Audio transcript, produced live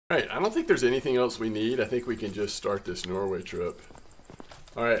Alright, I don't think there's anything else we need. I think we can just start this Norway trip.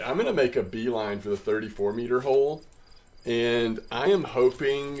 Alright, I'm going to make a beeline for the 34-meter hole. And I am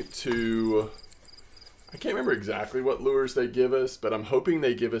hoping to... I can't remember exactly what lures they give us, but I'm hoping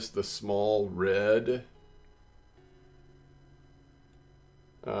they give us the small red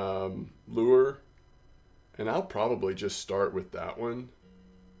lure. And I'll probably just start with that one.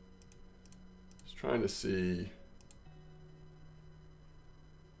 Just trying to see...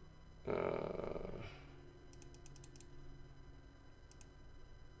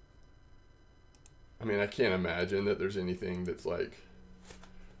 I mean, I can't imagine that there's anything that's like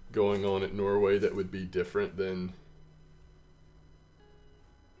going on at Norway that would be different than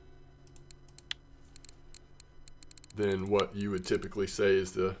what you would typically say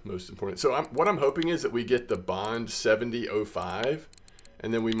is the most important. So what I'm hoping is that we get the Bond 70.05,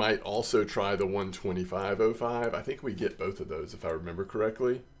 and then we might also try the 125.05. I think we get both of those if I remember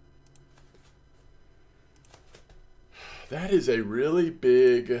correctly. That is a really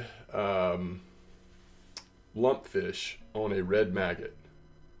big lumpfish on a red maggot.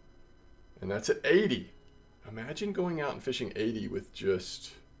 And that's at 80. Imagine going out and fishing 80 with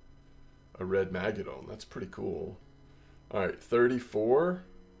just a red maggot on. That's pretty cool. All right, 34.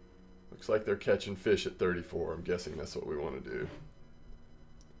 Looks like they're catching fish at 34. I'm guessing that's what we want to do.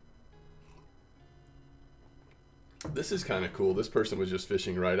 This is kind of cool. This person was just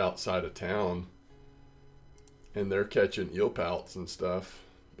fishing right outside of town. And they're catching eel pouts and stuff,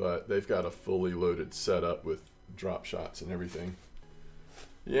 but they've got a fully loaded setup with drop shots and everything.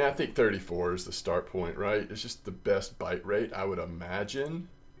 Yeah, I think 34 is the start point, right? It's just the best bite rate, I would imagine.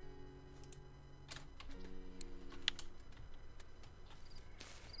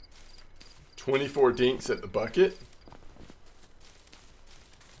 $24 dinks at the bucket.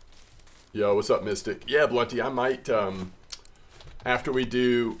 Yo, what's up, Mystic? Yeah, Blunty, I might, after we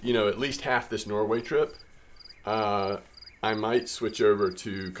do, you know, at least half this Norway trip, I might switch over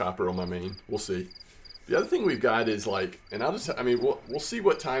to copper on my main. We'll see. The other thing we've got is like, and I mean, we'll see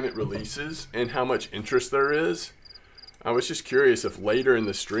what time it releases and how much interest there is. I was just curious if later in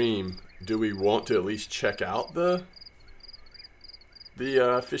the stream, do we want to at least check out the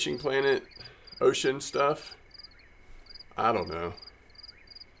Fishing Planet ocean stuff? I don't know.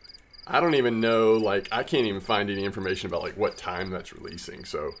 I don't even know, like, I can't even find any information about like what time that's releasing,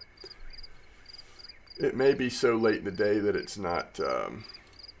 so it may be so late in the day that it's not...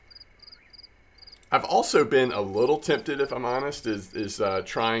 I've also been a little tempted, if I'm honest, is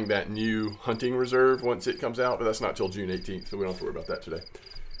trying that new hunting reserve once it comes out, but that's not till June 18th, so we don't have to worry about that today.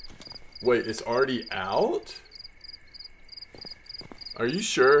 Wait, it's already out? Are you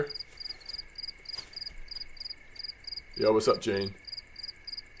sure? Yo, what's up, Jane?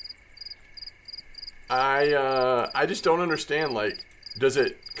 I just don't understand, like, does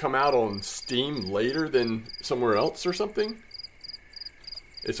it come out on Steam later than somewhere else or something?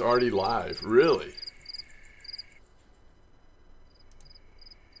 It's already live. Really?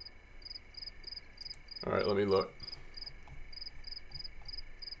 All right, let me look.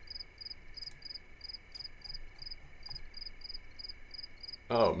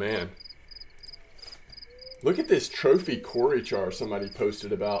 Oh, man. Look at this trophy quarry char somebody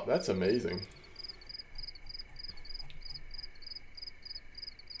posted about. That's amazing.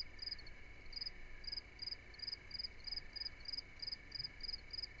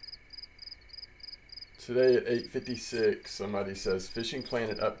 Today at 8:56, somebody says Fishing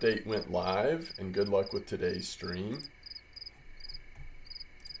Planet update went live and good luck with today's stream.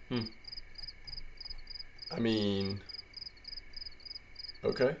 I mean,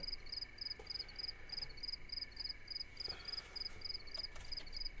 okay.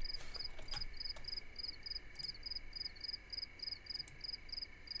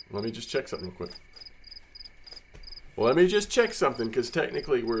 Let me just check something real quick. Well, let me just check something, because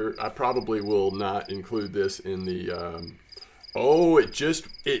technically I probably will not include this in the, oh, it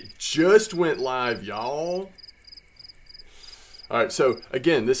just went live, y'all. All right, so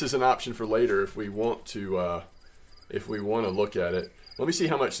again, this is an option for later if we want to look at it. Let me see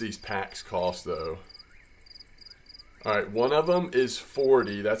how much these packs cost, though. All right, one of them is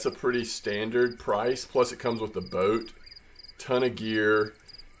 $40. That's a pretty standard price. Plus, it comes with a boat, ton of gear,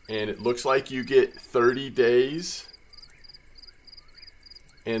 and it looks like you get 30 days.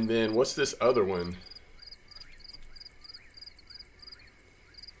 And then what's this other one?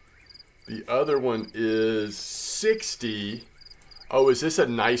 The other one is 60. Oh, is this a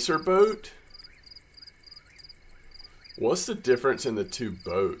nicer boat? What's the difference in the two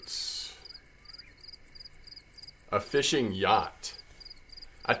boats? A fishing yacht.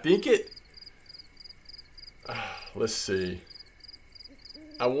 I think it... let's see.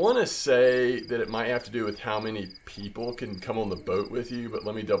 I want to say that it might have to do with how many people can come on the boat with you, but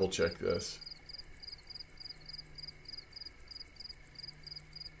let me double check this.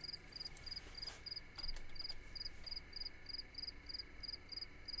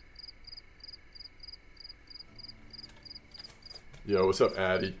 Yo, what's up,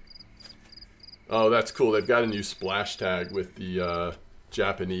 Addy? Oh, that's cool. They've got a new splash tag with the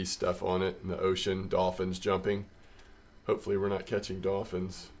Japanese stuff on it in the ocean, dolphins jumping. Hopefully we're not catching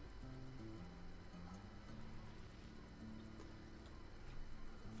dolphins.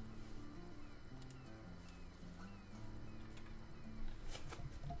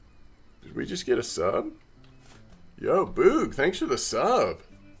 Did we just get a sub? Yo, Boog, thanks for the sub.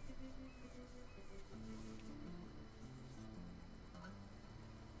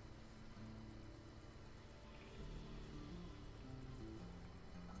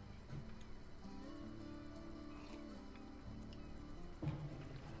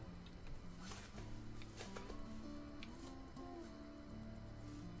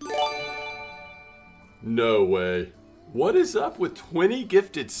 No way. What is up with 20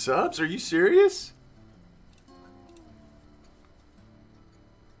 gifted subs? Are you serious?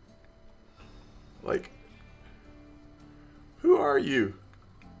 Like, who are you?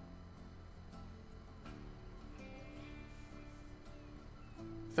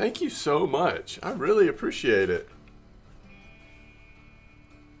 Thank you so much. I really appreciate it.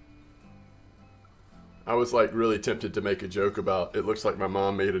 I was like really tempted to make a joke about it looks like my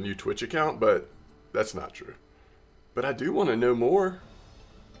mom made a new Twitch account, but that's not true. But I do want to know more.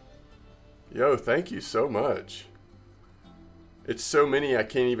 Yo, thank you so much. It's so many I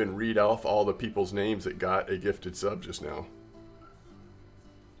can't even read off all the people's names that got a gifted sub just now.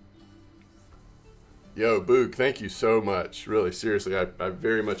 Yo, Boog, thank you so much. Really, seriously, I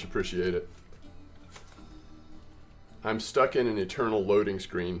very much appreciate it. I'm stuck in an eternal loading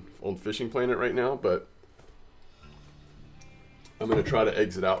screen on Fishing Planet right now, but I'm going to try to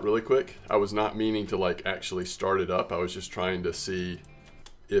exit out really quick. I was not meaning to like actually start it up. I was just trying to see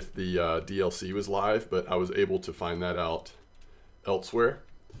if the DLC was live, but I was able to find that out elsewhere.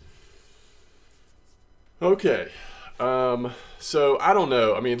 Okay. So I don't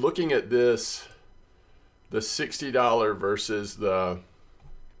know. I mean, looking at this, the $60 versus the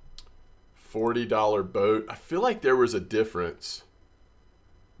 $40 boat, I feel like there was a difference.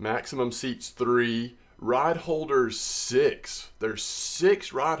 Maximum seats 3. Rod holders 6. There's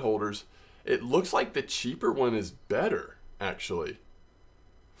 6 rod holders. It looks like the cheaper one is better, actually.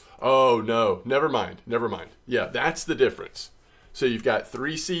 Oh, no. Never mind. Never mind. Yeah, that's the difference. So you've got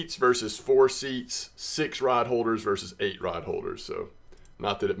 3 seats versus 4 seats, 6 rod holders versus 8 rod holders. So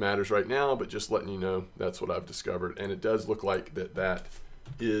not that it matters right now, but just letting you know that's what I've discovered. And it does look like that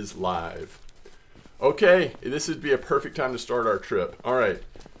is live. Okay, this would be a perfect time to start our trip. All right.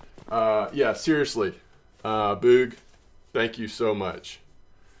 Yeah, seriously. Boog, thank you so much.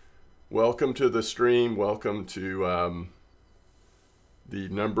 Welcome to the stream. Welcome to the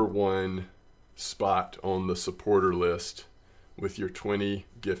 #1 spot on the supporter list with your 20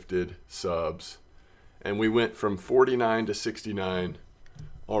 gifted subs. And we went from 49 to 69.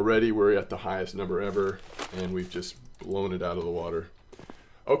 Already we're at the highest number ever, and we've just blown it out of the water.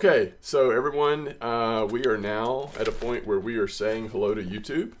 Okay, so everyone, we are now at a point where we are saying hello to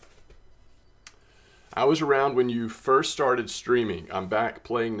YouTube. I was around when you first started streaming. I'm back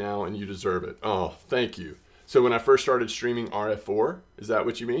playing now, and you deserve it. Oh, thank you. So when I first started streaming RF4, is that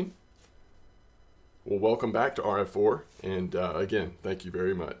what you mean? Well, welcome back to RF4, and again, thank you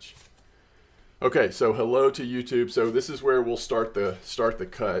very much. Okay, so hello to YouTube. So this is where we'll start the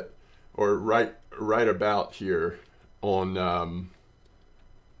cut, or right about here on the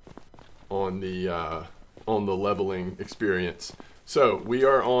leveling experience. So we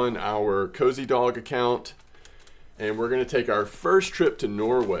are on our Cozy Dog account, and we're going to take our first trip to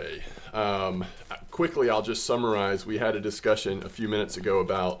Norway. Quickly, I'll just summarize. We had a discussion a few minutes ago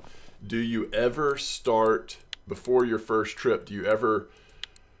about, do you ever start, before your first trip, do you ever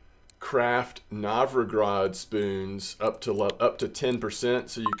craft Navrograd spoons up to 10%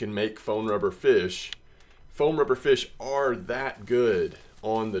 so you can make foam rubber fish? Foam rubber fish are that good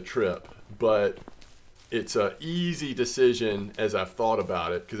on the trip, but it's an easy decision as I've thought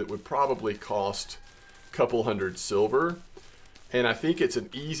about it, because it would probably cost a couple hundred silver. And I think it's an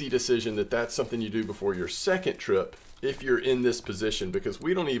easy decision that that's something you do before your second trip if you're in this position, because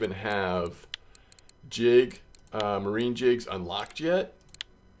we don't even have marine jigs unlocked yet.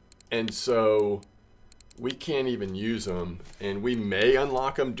 And so we can't even use them. And we may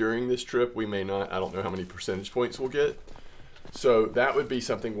unlock them during this trip. We may not. I don't know how many percentage points we'll get. So that would be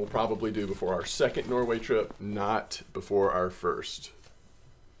something we'll probably do before our second Norway trip, not before our first.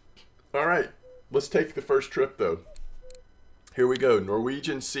 All right, let's take the first trip though. Here we go,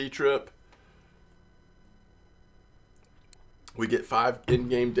 Norwegian sea trip. We get 5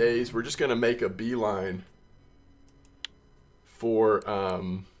 in-game days. We're just gonna make a beeline for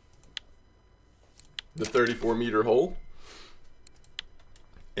the 34-meter hole,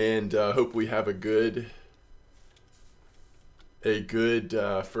 and hope we have a good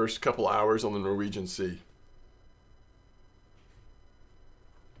first couple hours on the Norwegian Sea.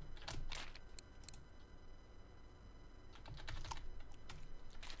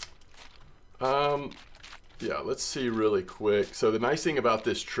 Yeah, let's see really quick. So the nice thing about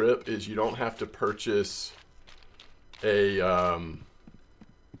this trip is you don't have to purchase a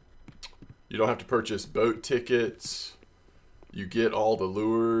you don't have to purchase boat tickets. You get all the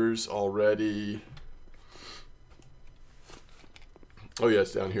lures already. Oh yeah,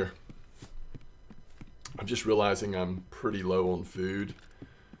 it's down here. I'm just realizing I'm pretty low on food,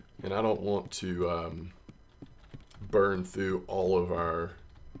 and I don't want to burn through all of our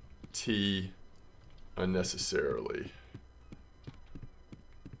tea unnecessarily.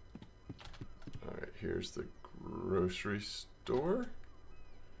 All right, here's the grocery store.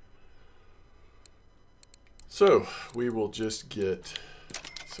 So we will just get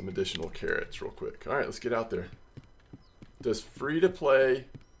some additional carrots real quick. All right, let's get out there. Does free-to-play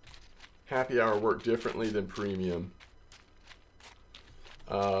happy hour work differently than premium?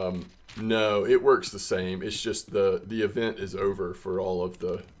 No, it works the same. It's just the event is over for all of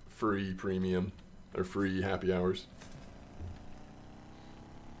the free premium or free happy hours.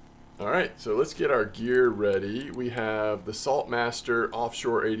 All right, so let's get our gear ready. We have the Saltmaster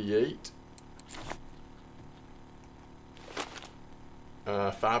Offshore 88.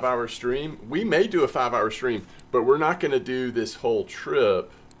 5-hour stream. We may do a 5-hour stream, but we're not going to do this whole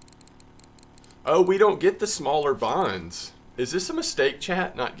trip. Oh, we don't get the smaller bonds. Is this a mistake,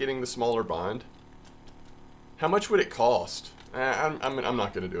 chat, not getting the smaller bond? How much would it cost? I'm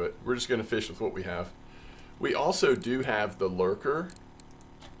not going to do it. We're just going to fish with what we have. We also do have the lurker,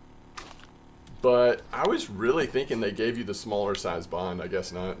 but I was really thinking they gave you the smaller size bond. I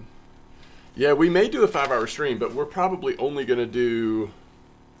guess not. Yeah, we may do a 5-hour stream, but we're probably only going to do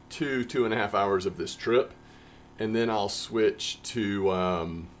 2.5 hours of this trip, and then I'll switch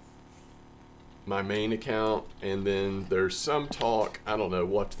to my main account, and then there's some talk, I don't know,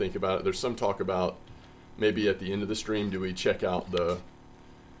 we'll have to think about it. There's some talk about maybe at the end of the stream, do we check out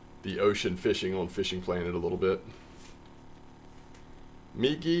the ocean fishing on Fishing Planet a little bit.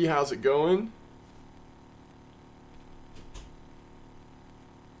 Miki, how's it going?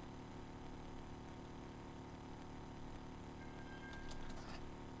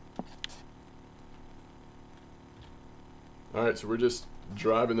 All right, so we're just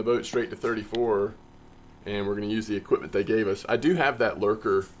driving the boat straight to 34, and we're going to use the equipment they gave us. I do have that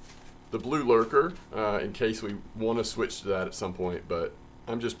lurker, the blue lurker, in case we want to switch to that at some point, but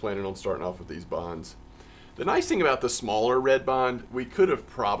I'm just planning on starting off with these bonds. The nice thing about the smaller red bond, we could have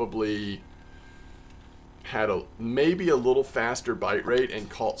probably had maybe a little faster bite rate and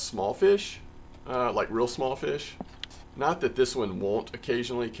caught small fish, like real small fish. Not that this one won't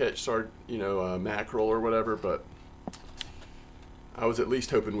occasionally catch mackerel or whatever, but I was at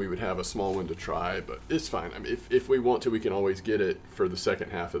least hoping we would have a small one to try, but it's fine. I mean, if we want to, we can always get it for the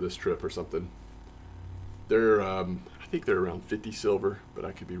second half of this trip or something. They're, I think they're around 50 silver, but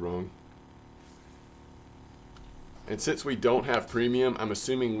I could be wrong. And since we don't have premium, I'm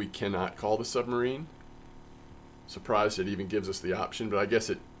assuming we cannot call the submarine. Surprised it even gives us the option, but I guess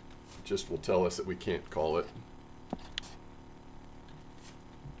it just will tell us that we can't call it.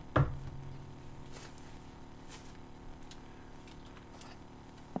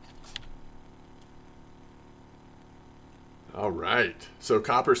 All right, so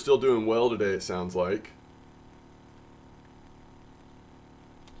copper's still doing well today, it sounds like.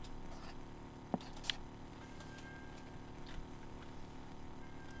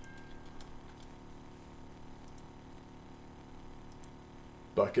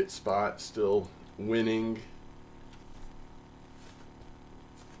 Bucket spot still winning.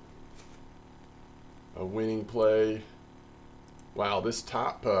 A winning play. Wow, this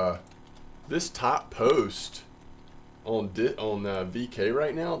top post on VK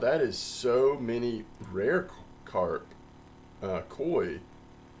right now, that is so many rare carp, koi.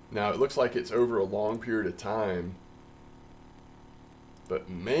 Now it looks like it's over a long period of time, but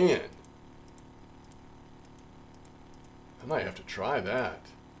man, I might have to try that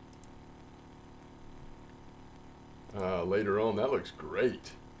later on. That looks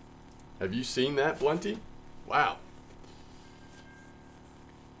great. Have you seen that, Blunty? Wow.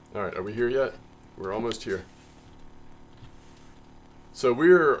 All right, are we here yet? We're almost here. So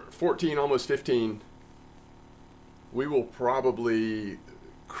we're 14, almost 15. We will probably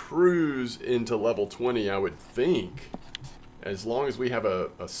cruise into level 20, I would think. As long as we have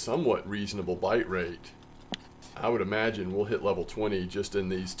a somewhat reasonable bite rate, I would imagine we'll hit level 20 just in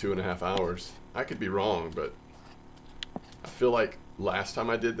these 2.5 hours. I could be wrong, but I feel like last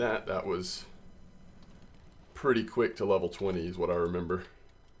time I did that, that was pretty quick to level 20 is what I remember.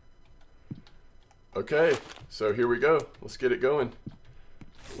 Okay, so here we go. Let's get it going.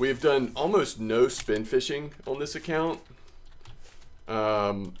 We've done almost no spin fishing on this account.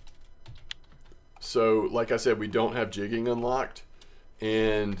 So like I said, we don't have jigging unlocked,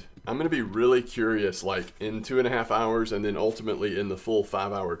 and I'm going to be really curious, like in 2.5 hours and then ultimately in the full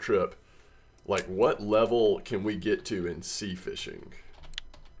 5-hour trip, like what level can we get to in sea fishing?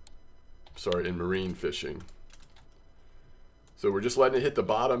 Sorry, in marine fishing. So we're just letting it hit the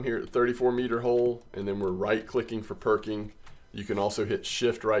bottom here at the 34-meter hole, and then we're right clicking for perking. You can also hit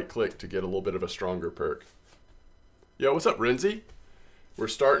shift right click to get a little bit of a stronger perk. Yo, what's up, Renzi? We're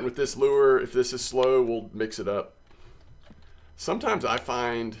starting with this lure. If this is slow, we'll mix it up. Sometimes I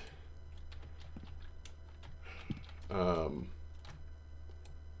find I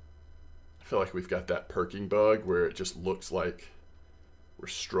feel like we've got that perking bug where it just looks like we're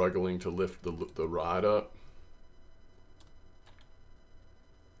struggling to lift the rod up.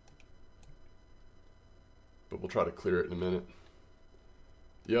 But we'll try to clear it in a minute.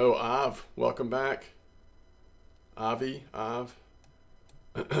 Yo, Av, welcome back. Avi, Av.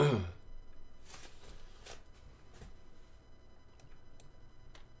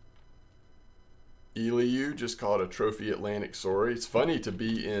 Eliu just caught a trophy Atlantic sorry. It's funny to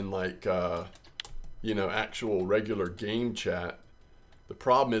be in like you know, actual regular game chat. The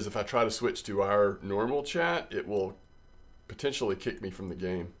problem is if I try to switch to our normal chat, it will potentially kick me from the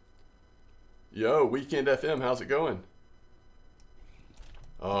game. Yo, Weekend FM, how's it going?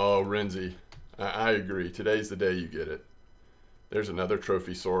 Oh, Renzi, I agree. Today's the day you get it. There's another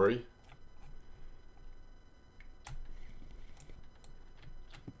trophy sorry.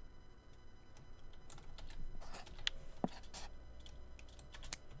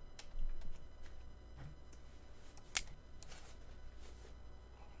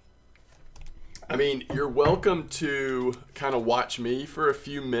 I mean, you're welcome to kind of watch me for a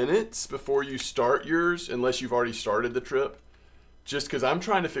few minutes before you start yours, unless you've already started the trip. Just because I'm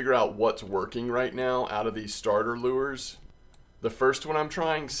trying to figure out what's working right now out of these starter lures. The first one I'm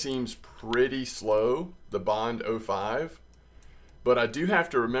trying seems pretty slow, the Bond 05. But I do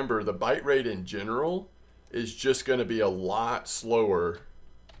have to remember the bite rate in general is just going to be a lot slower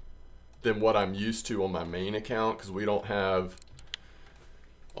than what I'm used to on my main account, because we don't have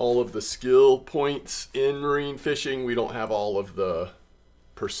all of the skill points in marine fishing. We don't have all of the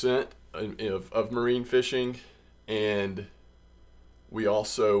percent of marine fishing, and we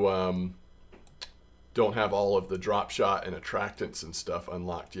also don't have all of the drop shot and attractants and stuff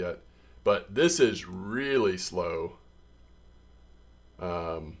unlocked yet. But this is really slow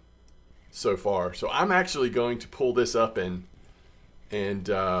so far. So I'm actually going to pull this up and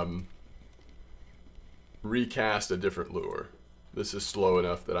recast a different lure. This is slow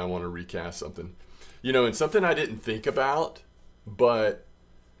enough that I want to recast something. You know, and something I didn't think about, but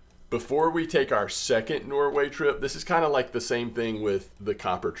before we take our second Norway trip, this is kind of like the same thing with the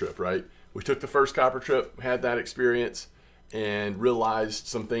copper trip, right? We took the first copper trip, had that experience, and realized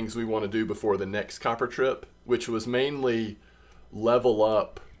some things we want to do before the next copper trip, which was mainly level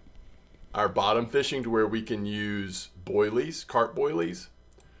up our bottom fishing to where we can use boilies, carp boilies.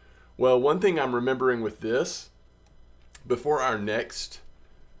 Well, one thing I'm remembering with this, before our next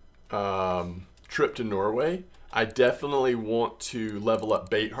trip to Norway, I definitely want to level up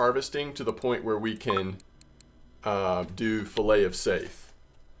bait harvesting to the point where we can do fillet of saithe,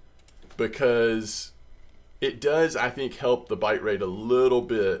 because it does, I think, help the bite rate a little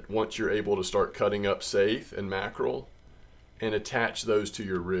bit once you're able to start cutting up saithe and mackerel and attach those to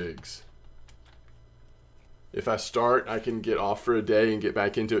your rigs. If I start, I can get off for a day and get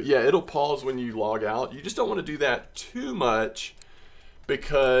back into it. Yeah, it'll pause when you log out. You just don't want to do that too much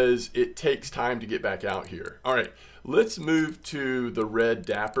because it takes time to get back out here. All right, let's move to the red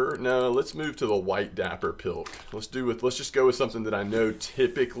dapper. No, let's move to the white dapper pilk. Let's just go with something that I know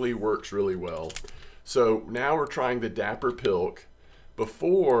typically works really well. So now we're trying the dapper pilk.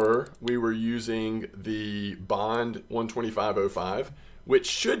 Before, we were using the Bond 125.05, which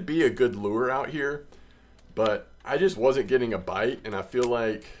should be a good lure out here. But I just wasn't getting a bite, and I feel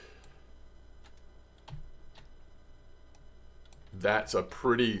like that's a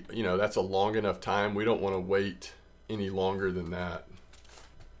pretty, you know, that's a long enough time. We don't want to wait any longer than that.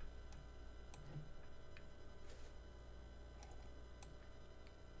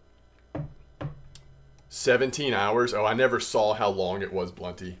 17 hours. Oh, I never saw how long it was,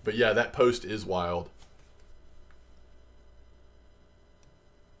 Blunty. But yeah, that post is wild.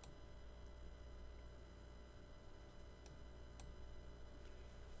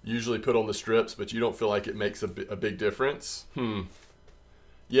 Usually put on the strips, but you don't feel like it makes a big difference?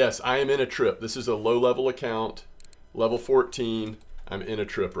 Yes, I am in a trip. This is a low-level account, level 14. I'm in a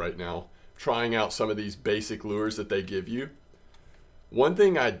trip right now, trying out some of these basic lures that they give you. One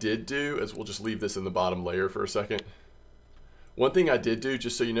thing I did do is, we'll just leave this in the bottom layer for a second. One thing I did do,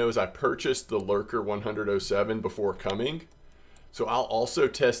 just so you know, is I purchased the Lurker 107 before coming. So I'll also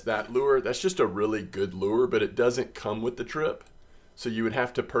test that lure. That's just a really good lure, but it doesn't come with the trip. So you would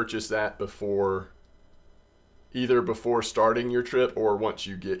have to purchase that before, either before starting your trip or once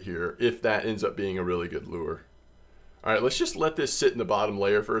you get here, if that ends up being a really good lure. All right, let's just let this sit in the bottom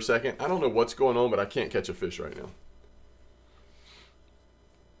layer for a second. I don't know what's going on, but I can't catch a fish right now.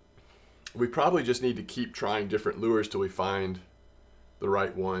 We probably just need to keep trying different lures till we find the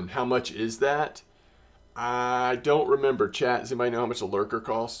right one. How much is that? I don't remember. Chat, does anybody know how much a lurker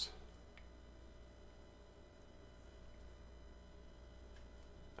costs?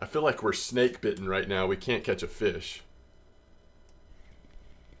 I feel like we're snake bitten right now. We can't catch a fish.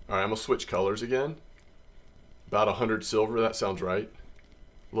 All right, I'm gonna switch colors again. About 100 silver, that sounds right.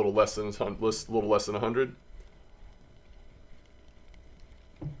 A little less than 100.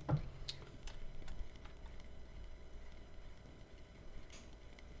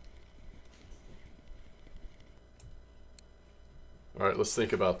 All right, let's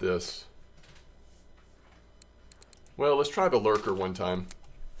think about this. Well, let's try the lurker one time.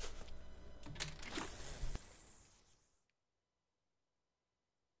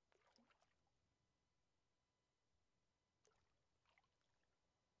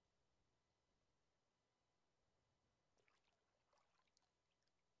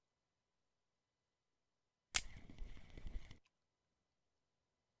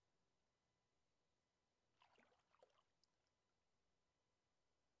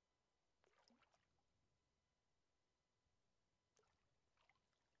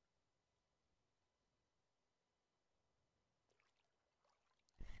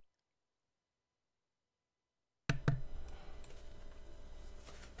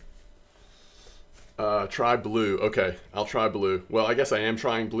 Try blue. Okay, I'll try blue. Well, I guess I am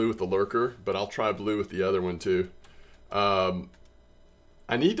trying blue with the lurker, but I'll try blue with the other one too. I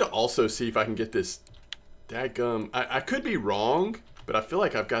need to also see if I can get this dadgum. I could be wrong, but I feel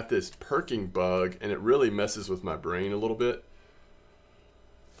like I've got this perking bug, and it really messes with my brain a little bit.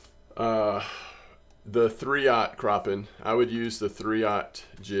 The 3-aught cropping, I would use the 3-aught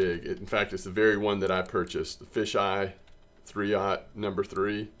jig. In fact, it's the very one that I purchased. The fisheye 3-aught number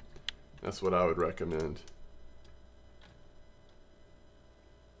 3. That's what I would recommend.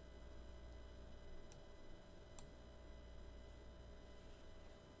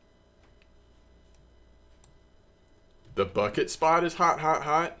 The bucket spot is hot, hot,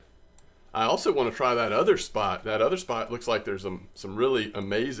 hot. I also want to try that other spot. That other spot looks like there's some really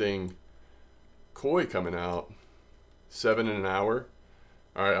amazing koi coming out. 7 in an hour.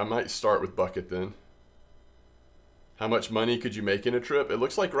 All right, I might start with bucket then. How much money could you make in a trip? It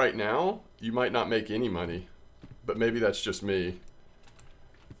looks like right now you might not make any money, but maybe that's just me.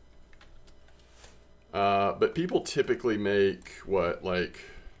 But people typically make what, like,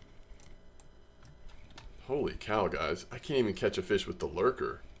 holy cow, guys, I can't even catch a fish with the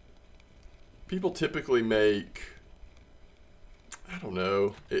lurker. People typically make, I don't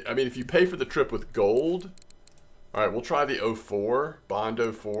know. I mean, if you pay for the trip with gold, all right, we'll try the 04, Bond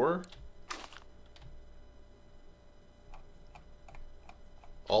 04.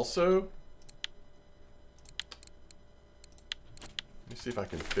 Also, let me see if I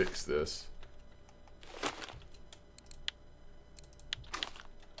can fix this.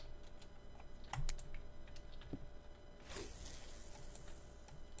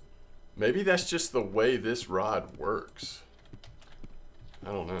 Maybe that's just the way this rod works.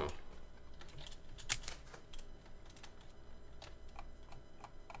 I don't know.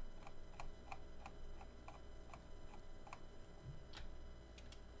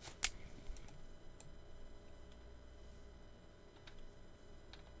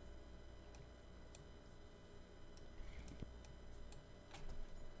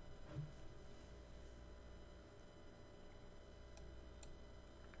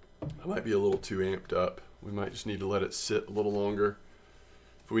 I might be a little too amped up. We might just need to let it sit a little longer.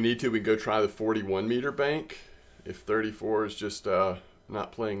 If we need to, we can go try the 41 meter bank. If 34 is just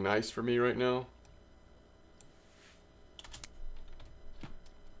not playing nice for me right now.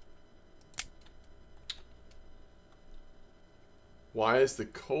 Why is the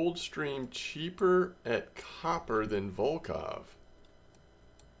cold stream cheaper at copper than Volkov?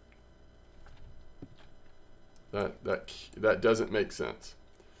 That doesn't make sense.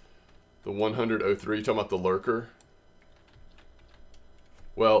 The 100.03, talking about the lurker.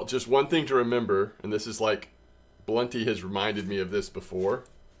 Well, just one thing to remember, and this is like, Blunty has reminded me of this before,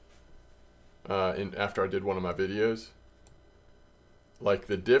 after I did one of my videos. Like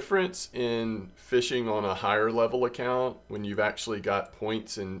the difference in fishing on a higher level account when you've actually got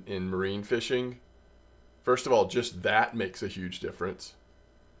points in marine fishing. First of all, just that makes a huge difference.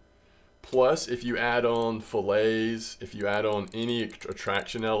 Plus, if you add on fillets, if you add on any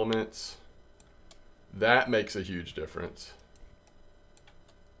attraction elements, that makes a huge difference.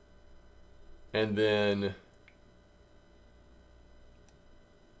 And then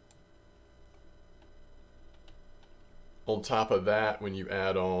on top of that, when you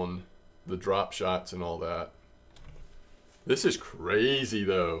add on the drop shots and all that. This is crazy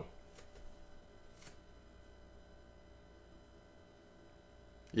though.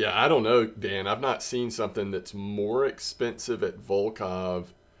 Yeah, I don't know, Dan. I've not seen something that's more expensive at Volkov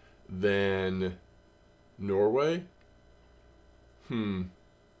than Norway. How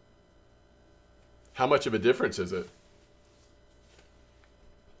much of a difference is it?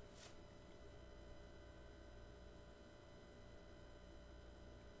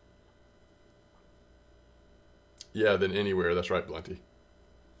 Yeah, than anywhere. That's right, Blunty.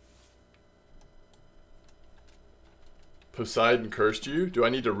 Poseidon cursed you? Do I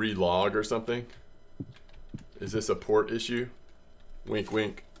need to relog or something? Is this a port issue? Wink,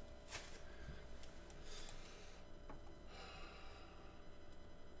 wink.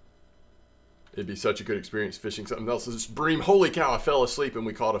 It'd be such a good experience fishing something else. This bream, holy cow, I fell asleep and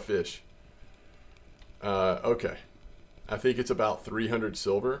we caught a fish. Okay. I think it's about 300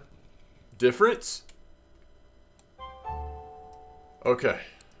 silver. Difference? Okay.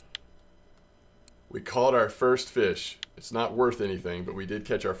 We caught our first fish. It's not worth anything, but we did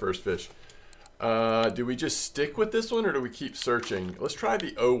catch our first fish. Do we just stick with this one or do we keep searching? Let's try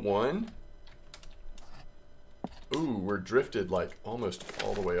the 01. Ooh, we're drifted like almost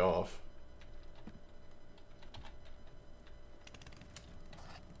all the way off.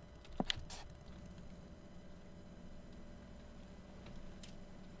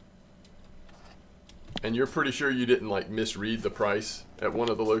 And you're pretty sure you didn't like misread the price at one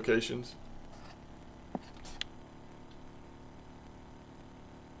of the locations?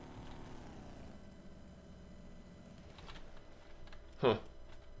 Huh.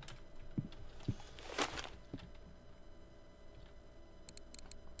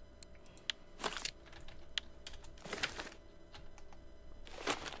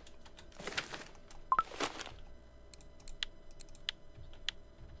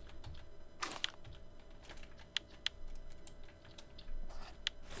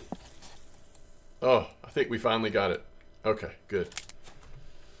 Oh, I think we finally got it. Okay, good.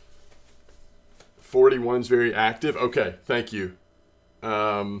 41's very active. Okay, thank you.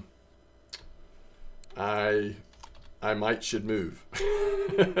 I might should move.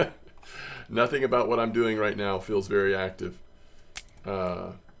 Nothing about what I'm doing right now feels very active.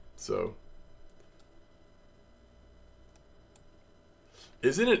 So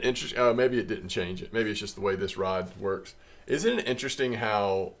isn't it interesting? Maybe it didn't change it. Maybe it's just the way this rod works. Isn't it interesting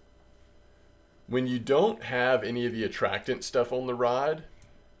how when you don't have any of the attractant stuff on the rod,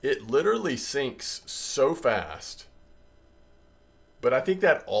 it literally sinks so fast. But I think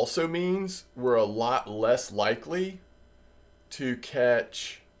that also means we're a lot less likely to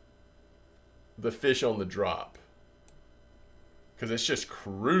catch the fish on the drop. Because it's just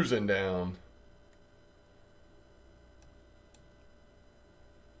cruising down.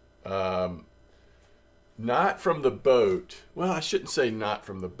 Not from the boat. Well, I shouldn't say not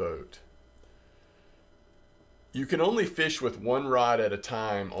from the boat. You can only fish with one rod at a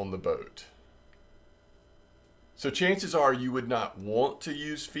time on the boat. So chances are you would not want to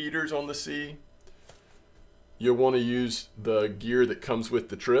use feeders on the sea. You'll want to use the gear that comes with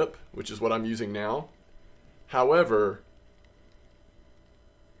the trip, which is what I'm using now. However,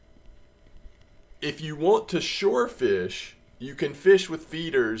 if you want to shore fish, you can fish with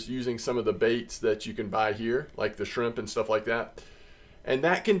feeders using some of the baits that you can buy here, like the shrimp and stuff like that. And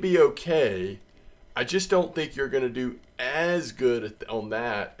that can be okay. I just don't think you're going to do as good on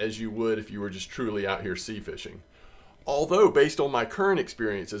that as you would if you were just truly out here sea fishing. Although, based on my current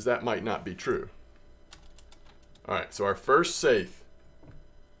experiences, that might not be true. All right, so our first safe.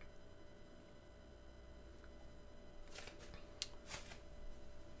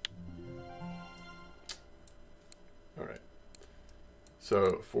 All right.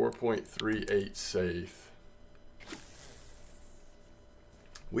 So 4.38 safe.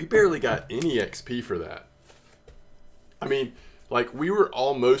 We barely got any XP for that. I mean, like, we were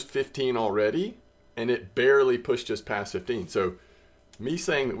almost 15 already, and it barely pushed us past 15. So me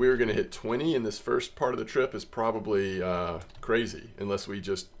saying that we were going to hit 20 in this first part of the trip is probably crazy, unless we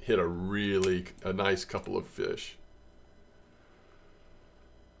just hit a nice couple of fish.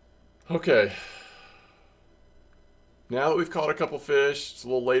 Okay. Now that we've caught a couple fish, it's a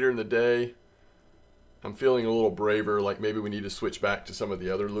little later in the day. I'm feeling a little braver, like maybe we need to switch back to some of the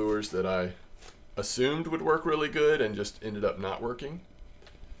other lures that I assumed would work really good and just ended up not working.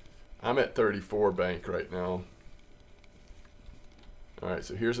 I'm at 34 bank right now. Alright,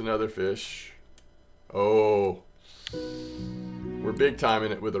 so here's another fish. Oh, we're big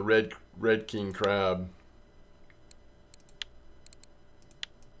timing it with a red king crab.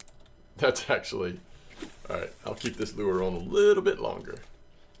 That's actually... Alright, I'll keep this lure on a little bit longer.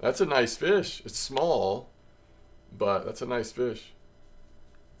 That's a nice fish. It's small, but that's a nice fish.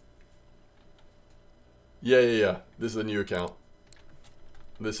 Yeah. This is a new account.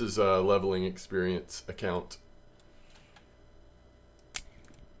 This is a leveling experience account.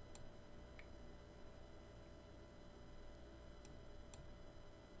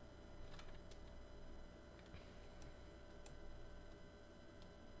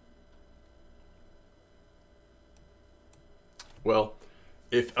 Well,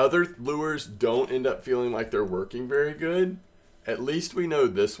 if other lures don't end up feeling like they're working very good, at least we know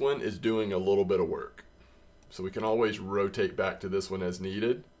this one is doing a little bit of work. So we can always rotate back to this one as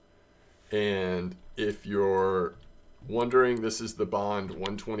needed. And if you're wondering, this is the Bond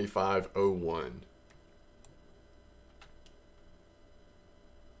 125.01.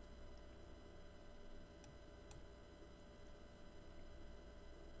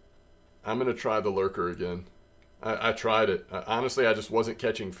 I'm going to try the lurker again. I tried it. Honestly, I just wasn't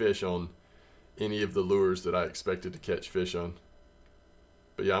catching fish on any of the lures that I expected to catch fish on.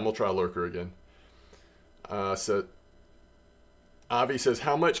 But yeah, I'm going to try lurker again. So Avi says,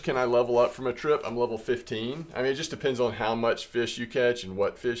 how much can I level up from a trip? I'm level 15. I mean, it just depends on how much fish you catch and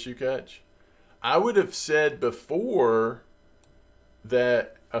what fish you catch. I would have said before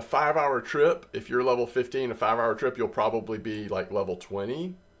that a 5-hour trip, if you're level 15, a 5-hour trip, you'll probably be like level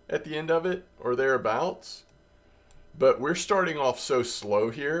 20 at the end of it or thereabouts. But we're starting off so slow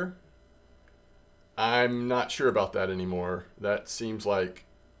here. I'm not sure about that anymore. That seems like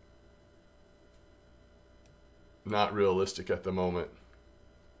not realistic at the moment.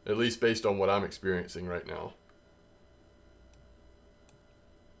 At least based on what I'm experiencing right now.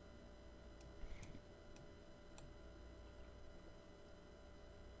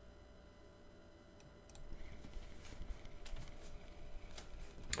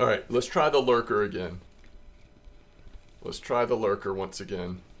 Alright, let's try the lurker again. Let's try the lurker once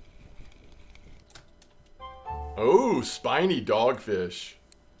again. Oh, spiny dogfish.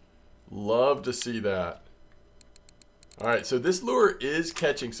 Love to see that. Alright, so this lure is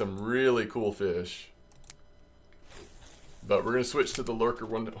catching some really cool fish. But we're going to switch to the lurker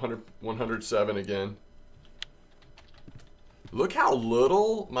 107 again. Look how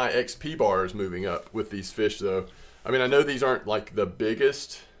little my XP bar is moving up with these fish, though. I mean, I know these aren't like the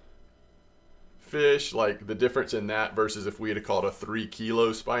biggest fish, like the difference in that versus if we had caught a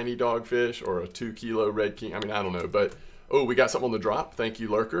 3-kilo spiny dogfish or a 2-kilo red king. I mean, I don't know, but oh, we got something on the drop. Thank you,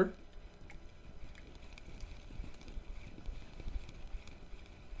 lurker.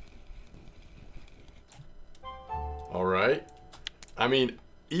 All right. I mean,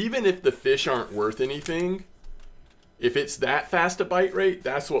 even if the fish aren't worth anything, if it's that fast a bite rate,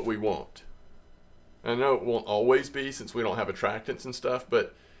 that's what we want. I know it won't always be since we don't have attractants and stuff,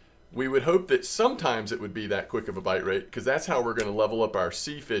 but we would hope that sometimes it would be that quick of a bite rate, because that's how we're going to level up our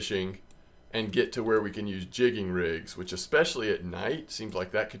sea fishing and get to where we can use jigging rigs, which especially at night seems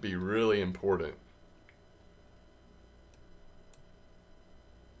like that could be really important.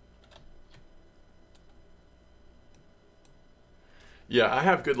 Yeah, I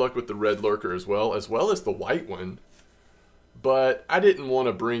have good luck with the red lurker as well as the white one. But I didn't want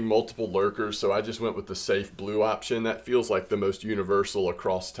to bring multiple lurkers, so I just went with the safe blue option. That feels like the most universal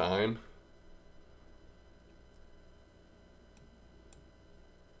across time.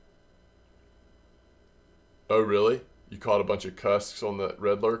 Oh, really? You caught a bunch of cusks on the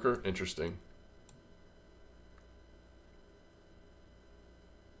red lurker? Interesting.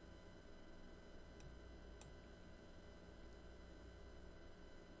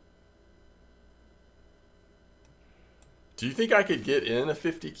 Do you think I could get in a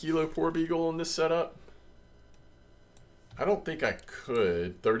 50-kilo poor beagle on this setup? I don't think I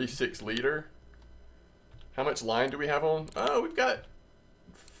could. 36 liter. How much line do we have on? Oh, we've got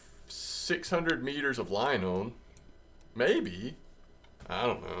 600 meters of line on. Maybe. I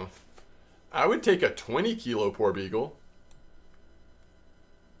don't know. I would take a 20 kilo poor beagle.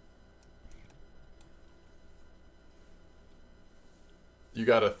 You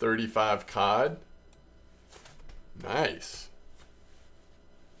got a 35 cod. Nice.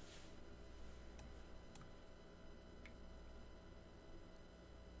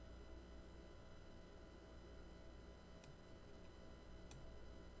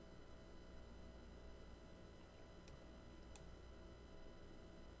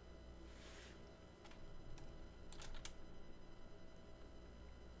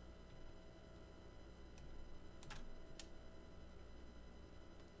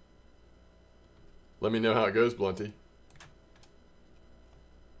 Let me know how it goes, Blunty.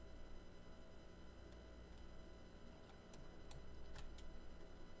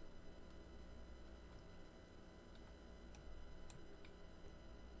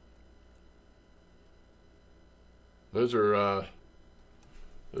 Those are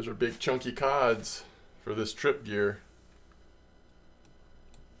big chunky cods for this trip gear.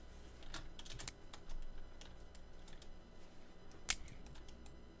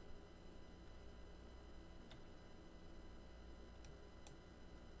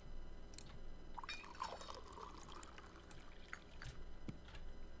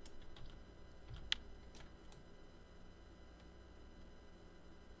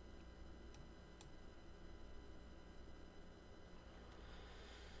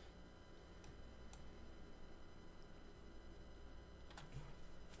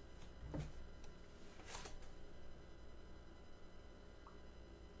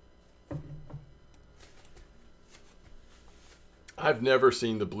 I've never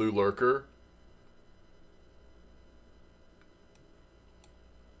seen the blue lurker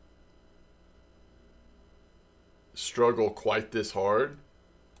struggle quite this hard,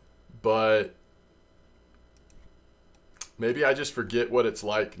 but maybe I just forget what it's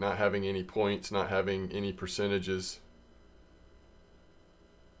like not having any points, not having any percentages.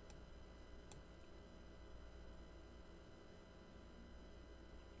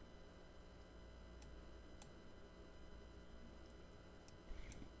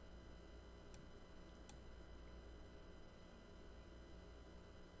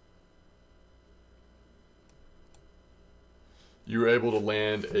 You were able to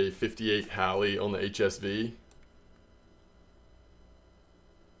land a 58 Halley on the HSV.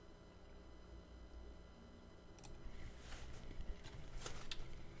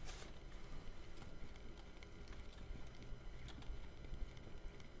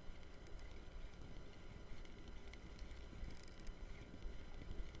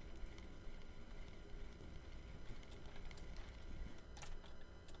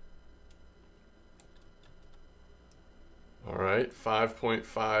 All right,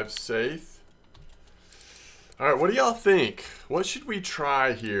 5.5 safe. All right, what do y'all think? What should we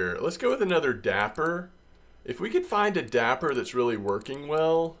try here? Let's go with another dapper. If we could find a dapper that's really working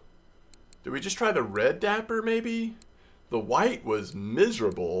well, do we just try the red dapper maybe? The white was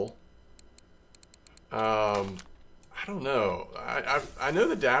miserable. I don't know. I know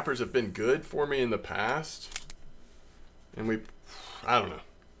the dappers have been good for me in the past. And I don't know.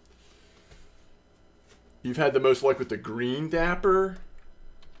 You've had the most luck with the green dapper.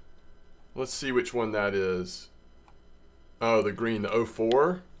 Let's see which one that is. Oh, the green, the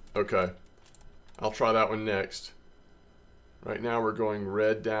 04? Okay. I'll try that one next. Right now we're going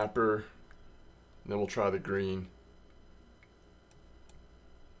red dapper. And then we'll try the green.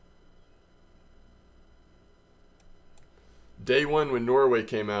 Day one when Norway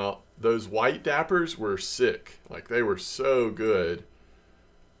came out, those white dappers were sick. Like, they were so good.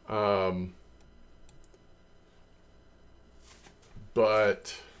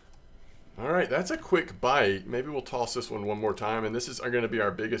 But, all right, that's a quick bite. Maybe we'll toss this one more time, and this is going to be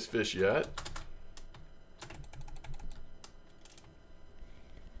our biggest fish yet.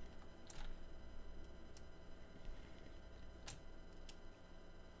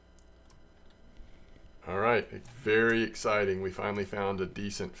 All right, very exciting. We finally found a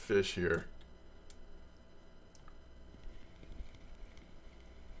decent fish here.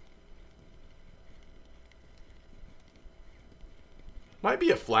 Might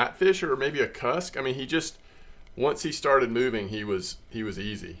be a flatfish or maybe a cusk. I mean, he just, once he started moving, he was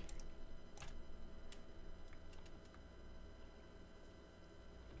easy.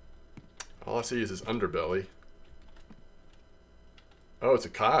 All I see is his underbelly. Oh, it's a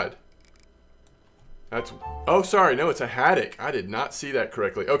cod. Oh, sorry, no, it's a haddock. I did not see that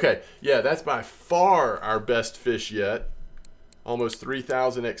correctly. Okay, yeah, that's by far our best fish yet. Almost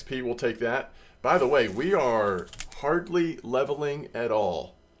 3,000 XP, we'll take that. By the way, we are hardly leveling at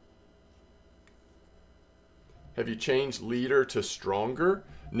all. Have you changed leader to stronger?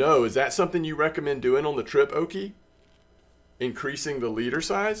 No. Is that something you recommend doing on the trip, Oki? Increasing the leader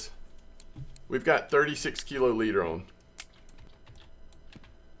size? We've got 36 kilo leader on.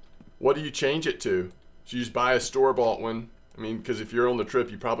 What do you change it to? So you just buy a store-bought one. I mean, because if you're on the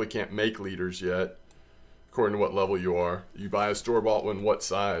trip, you probably can't make leaders yet, according to what level you are. You buy a store-bought one, what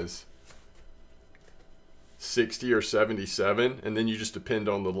size? 60 or 77, and then you just depend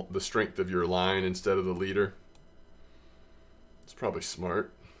on the strength of your line instead of the leader. It's probably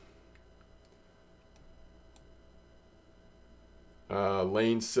smart.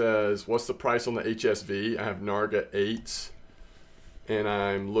 Lane says, what's the price on the HSV? I have Narga 8s, and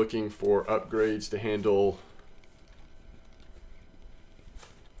I'm looking for upgrades to handle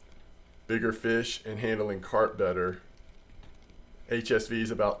bigger fish and handling carp better. HSV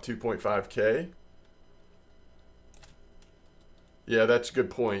is about 2.5K. Yeah, that's a good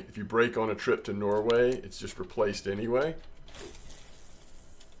point. If you break on a trip to Norway, it's just replaced anyway.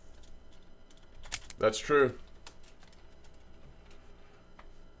 That's true.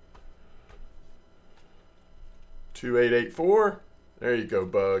 $2884. There you go,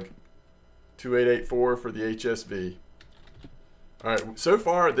 Bug. $2884 for the HSV. All right, so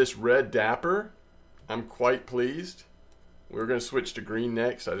far this red Dapper, I'm quite pleased. We're going to switch to green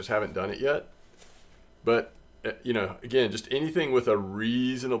next. I just haven't done it yet. But, you know, again, just anything with a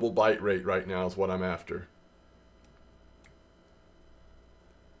reasonable bite rate right now is what I'm after.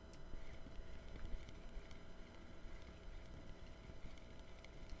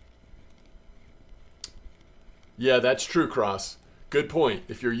 Yeah, that's true, Cross. Good point.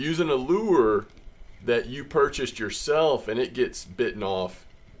 If you're using a lure that you purchased yourself and it gets bitten off,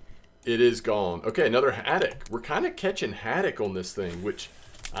 it is gone. Okay, another haddock. We're kind of catching haddock on this thing, which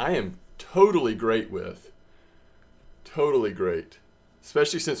I am totally great with. Totally great.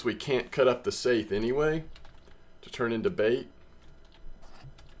 Especially since we can't cut up the saithe anyway to turn into bait.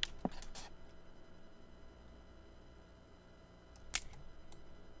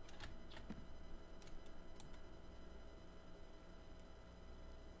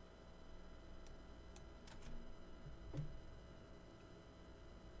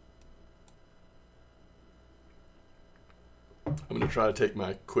 I'm going to try to take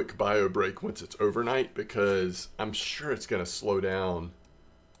my quick bio break once it's overnight because I'm sure it's going to slow down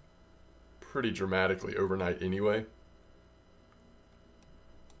pretty dramatically overnight anyway.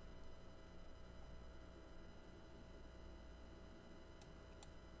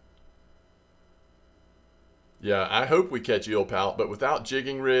 Yeah, I hope we catch eel pout, but without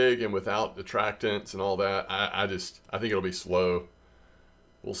jigging rig and without attractants and all that, I think it'll be slow.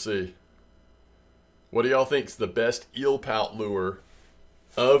 We'll see. What do y'all think's the best eel pout lure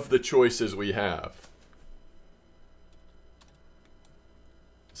of the choices we have?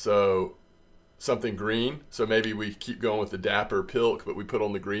 So something green. So maybe we keep going with the Dapper Pilk, but we put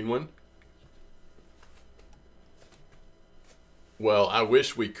on the green one. Well, I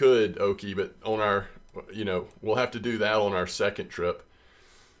wish we could, Oki, but on our, you know, we'll have to do that on our second trip.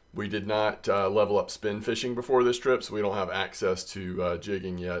 We did not level up spin fishing before this trip, so we don't have access to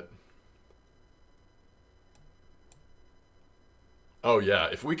jigging yet. Oh yeah,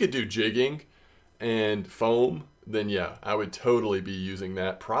 if we could do jigging and foam, then yeah, I would totally be using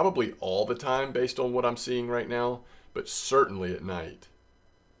that probably all the time based on what I'm seeing right now, but certainly at night.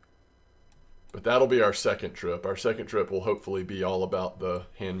 But that'll be our second trip. Our second trip will hopefully be all about the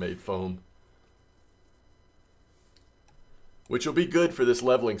handmade foam, which will be good for this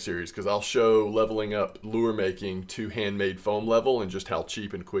leveling series because I'll show leveling up lure making to handmade foam level and just how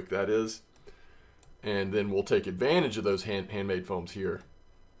cheap and quick that is. And then we'll take advantage of those handmade foams here.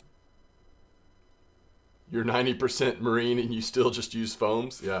 You're 90% marine and you still just use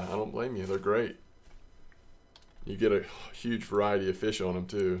foams? Yeah, I don't blame you. They're great. You get a huge variety of fish on them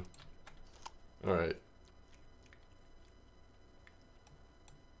too. All right.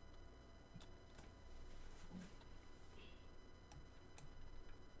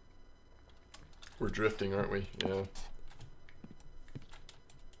 We're drifting, aren't we? Yeah.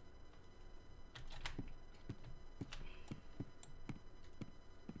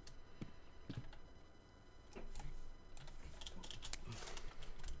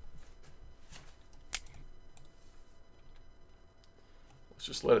 Let's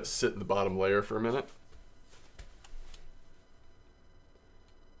just let it sit in the bottom layer for a minute.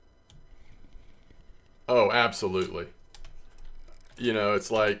 Oh, absolutely. You know, it's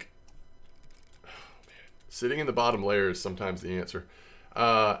like, oh man, sitting in the bottom layer is sometimes the answer.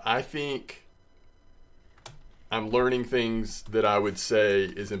 I think I'm learning things that I would say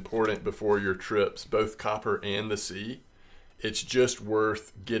is important before your trips, both copper and the sea. It's just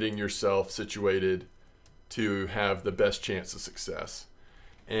worth getting yourself situated to have the best chance of success.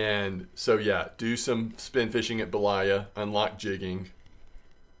 And so yeah, do some spin fishing at Belaya, unlock jigging,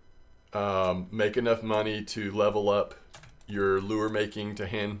 make enough money to level up your lure making to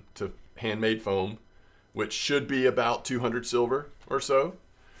handmade foam, which should be about 200 silver or so.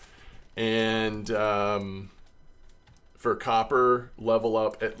 And for copper, level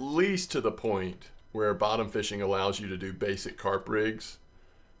up at least to the point where bottom fishing allows you to do basic carp rigs.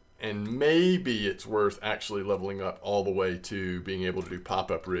 And maybe it's worth actually leveling up all the way to being able to do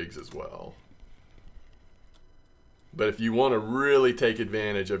pop-up rigs as well. But if you want to really take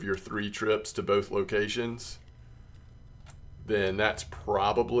advantage of your 3 trips to both locations, then that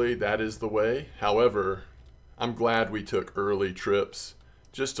is the way. However, I'm glad we took early trips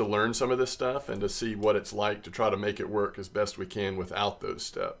just to learn some of this stuff and to see what it's like to try to make it work as best we can without those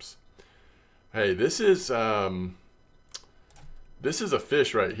steps. Hey, this is a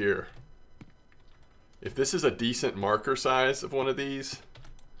fish right here. If this is a decent marker size of one of these,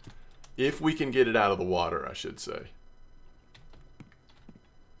 if we can get it out of the water, I should say.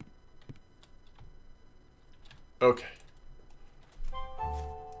 Okay.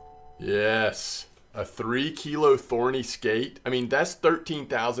 Yes. A 3 kilo thorny skate. I mean, that's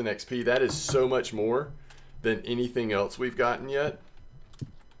 13,000 XP. That is so much more than anything else we've gotten yet.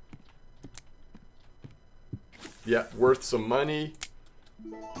 Yeah, worth some money.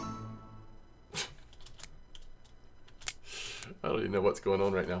 I don't even know what's going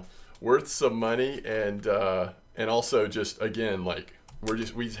on right now. Worth some money, and also just again, like we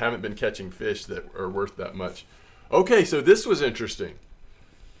just haven't been catching fish that are worth that much. Okay, so this was interesting.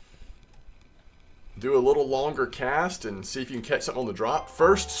 Do a little longer cast and see if you can catch something on the drop.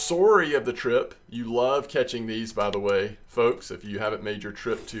 First sorry of the trip. You love catching these, by the way, folks. If you haven't made your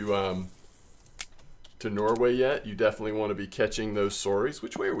trip to Norway yet, you definitely want to be catching those sorries.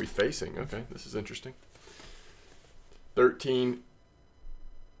 Which way are we facing? Okay, this is interesting. 13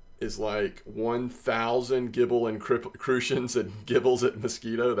 is like 1,000 gibble and crucians and gibbles at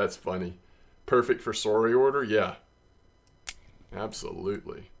mosquito. That's funny. Perfect for sorry order? Yeah.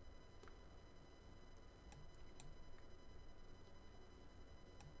 Absolutely.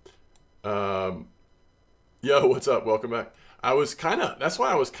 Yo, what's up? Welcome back. That's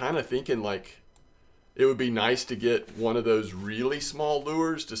why I was kind of thinking like it would be nice to get one of those really small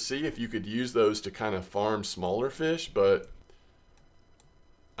lures to see if you could use those to kind of farm smaller fish, but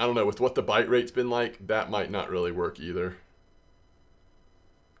I don't know, with what the bite rate's been like, that might not really work either.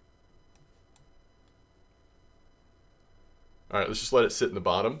 All right, let's just let it sit in the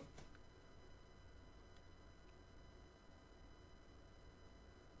bottom.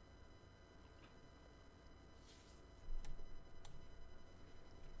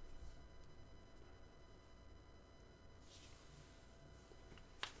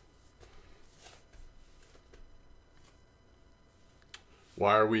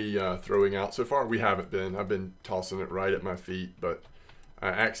 Why are we throwing out so far? We haven't been. I've been tossing it right at my feet, but I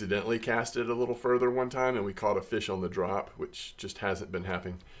accidentally cast it a little further one time and we caught a fish on the drop, which just hasn't been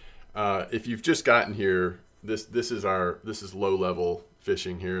happening. If you've just gotten here, this is low level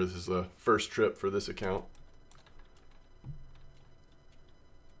fishing here. This is the first trip for this account.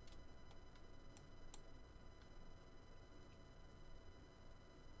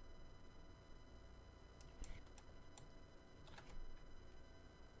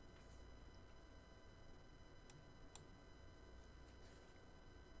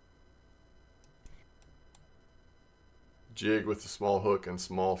 Jig with a small hook and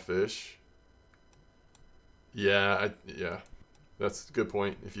small fish. Yeah, that's a good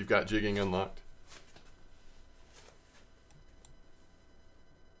point. If you've got jigging unlocked.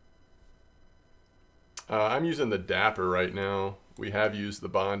 I'm using the Dapper right now. We have used the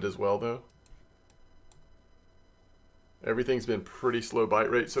Bond as well, though. Everything's been pretty slow bite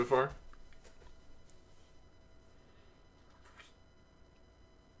rate so far.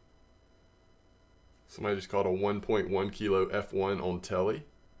 Somebody just caught a 1.1 kilo F1 on telly.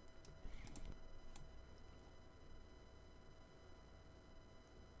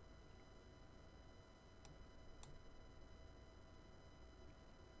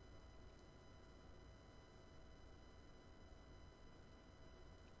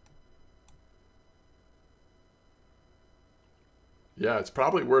 Yeah, it's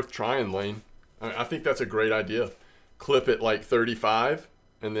probably worth trying, Lane. I think that's a great idea. Clip it like 35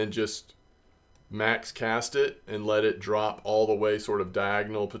 and then just max cast it and let it drop all the way sort of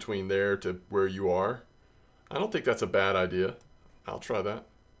diagonal between there to where you are. I don't think that's a bad idea. I'll try that.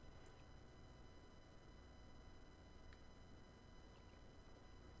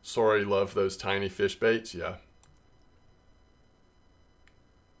 Sorry, love those tiny fish baits. Yeah.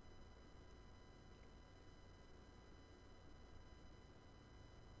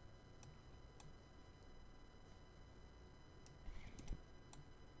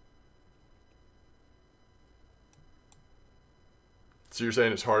 So you're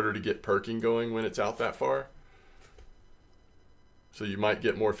saying it's harder to get perking going when it's out that far? So you might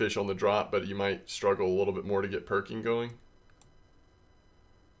get more fish on the drop, but you might struggle a little bit more to get perking going?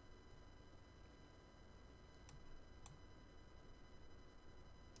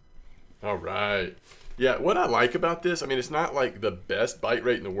 All right. Yeah, what I like about this, I mean, it's not like the best bite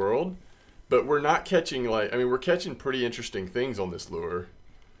rate in the world, but we're not catching like, I mean, we're catching pretty interesting things on this lure.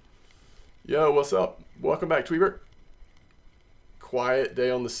 Yo, what's up? Welcome back, Tweebert. Quiet day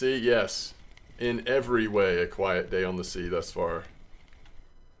on the sea? Yes. In every way, a quiet day on the sea thus far.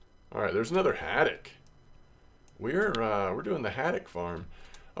 All right, there's another haddock. We're doing the haddock farm.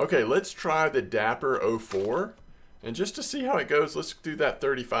 Okay, let's try the Dapper 04. And just to see how it goes, let's do that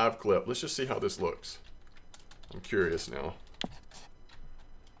 35 clip. Let's just see how this looks. I'm curious now.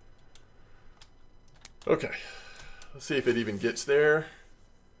 Okay, let's see if it even gets there.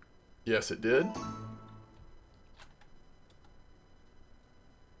 Yes, it did.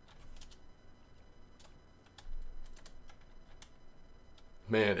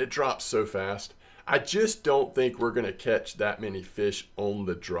 Man, it drops so fast. I just don't think we're going to catch that many fish on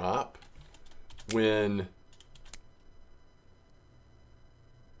the drop when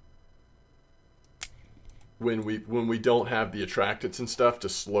we don't have the attractants and stuff to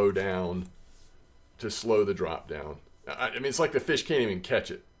slow down, to slow the drop down. I mean, it's like the fish can't even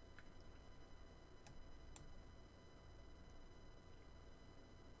catch it.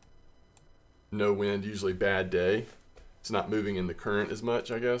 No wind, usually bad day. It's not moving in the current as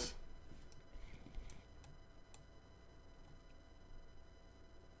much, I guess.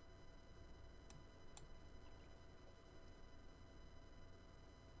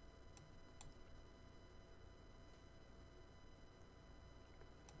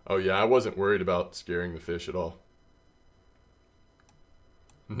 Oh yeah, I wasn't worried about scaring the fish at all.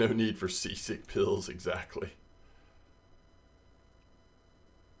 No need for seasick pills, exactly.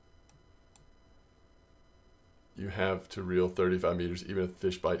 You have to reel 35 meters even if the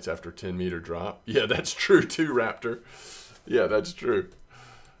fish bites after 10-meter drop. Yeah, that's true too, Raptor. Yeah, that's true.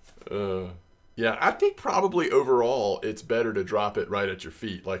 Yeah, I think probably overall it's better to drop it right at your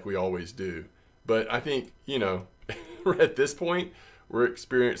feet like we always do. But I think, you know, at this point, we're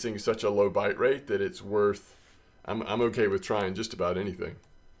experiencing such a low bite rate that it's worth, I'm okay with trying just about anything.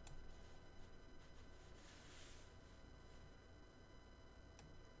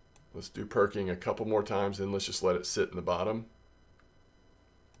 Let's do perking a couple more times, and let's just let it sit in the bottom.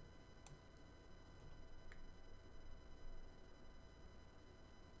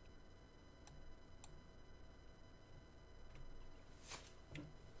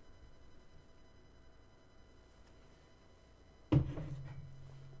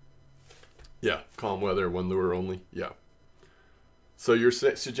 Yeah, calm weather, one lure only. Yeah. So you're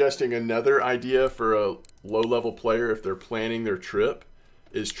suggesting another idea for a low-level player if they're planning their trip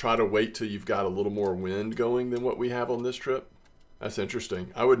is try to wait till you've got a little more wind going than what we have on this trip? That's interesting.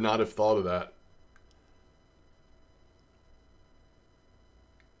 I would not have thought of that.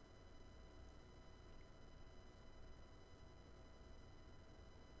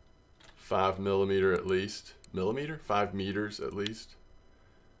 $5mm at least. Millimeter? 5 meters at least.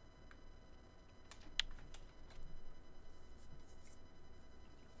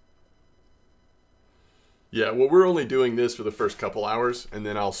 Yeah, well, we're only doing this for the first couple hours, and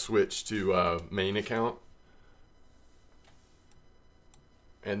then I'll switch to main account.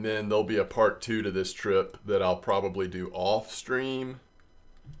 And then there'll be a part 2 to this trip that I'll probably do off stream.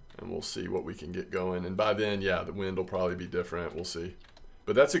 And we'll see what we can get going. And by then, yeah, the wind will probably be different. We'll see.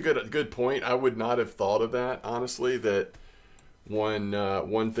 But that's a good point. I would not have thought of that, honestly, that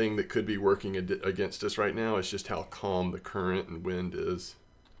one thing that could be working against us right now is just how calm the current and wind is.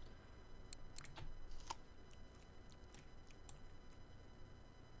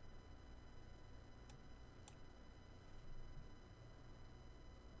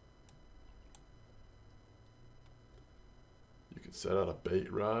 Set out a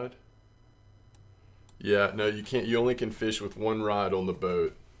bait rod. Yeah, no, you can't. You only can fish with one rod on the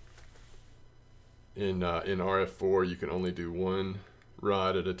boat. In RF4, you can only do one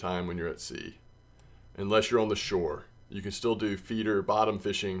rod at a time when you're at sea, unless you're on the shore. You can still do feeder bottom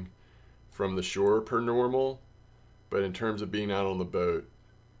fishing from the shore per normal, but in terms of being out on the boat,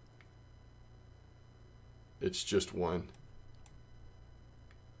 it's just one.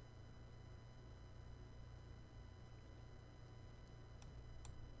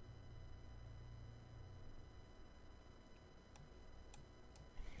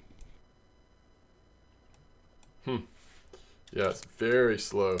 Yeah, it's very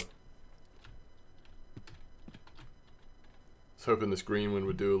slow. I was hoping this green one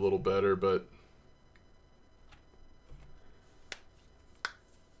would do a little better, but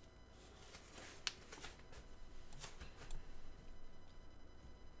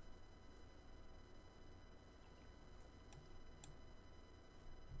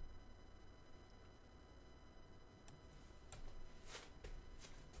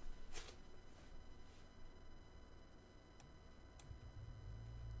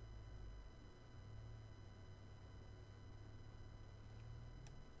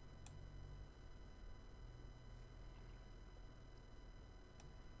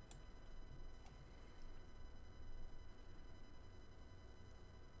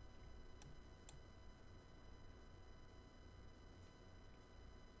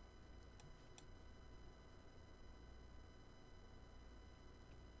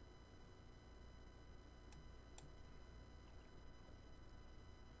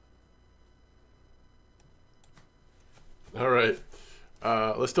All right.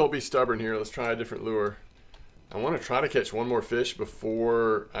 Let's don't be stubborn here. Let's try a different lure. I want to try to catch one more fish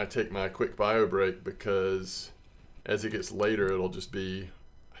before I take my quick bio break, because as it gets later, it'll just be,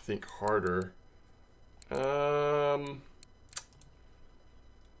 I think, harder. Let's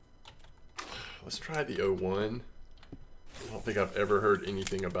try the 01. I don't think I've ever heard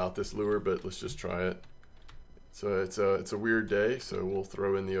anything about this lure, but let's just try it. So it's a weird day, so we'll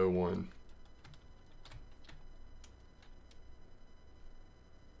throw in the 01.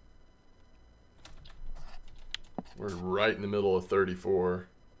 We're right in the middle of 34.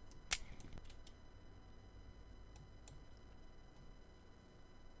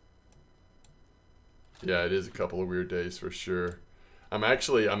 Yeah, it is a couple of weird days for sure. I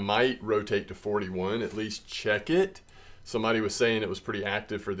might rotate to 41, at least check it. Somebody was saying it was pretty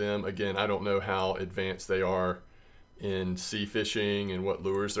active for them. Again, I don't know how advanced they are in sea fishing and what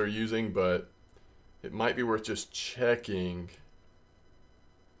lures they're using, but it might be worth just checking.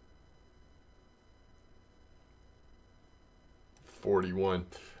 $41.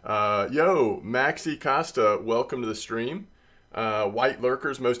 Yo, Maxi Costa, welcome to the stream. White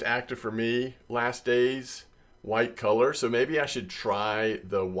lurkers most active for me last days. White color, so maybe I should try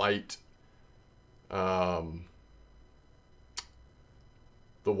the white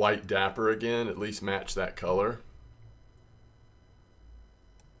dapper again, at least match that color.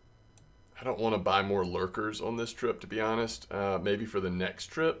 I don't want to buy more lurkers on this trip, to be honest. Maybe for the next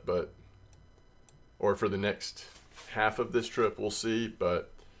trip, or for the next half of this trip, we'll see.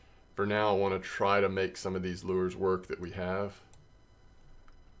 But for now, I want to try to make some of these lures work that we have.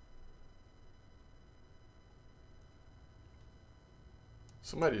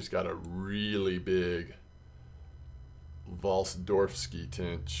 Somebody's got a really big Valsdorfsky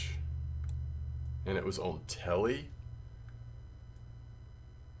tench, and it was on telly.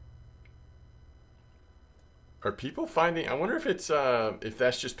 Are people finding? I wonder if it's if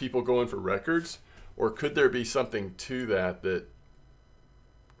that's just people going for records, or could there be something to that, that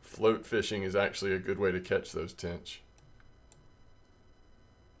float fishing is actually a good way to catch those tench?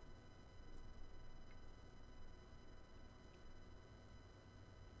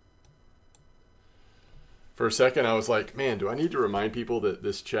 For a second, I was like, man, do I need to remind people that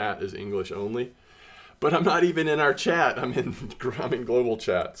this chat is English only? But I'm not even in our chat. I'm in global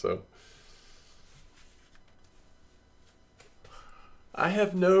chat, so. I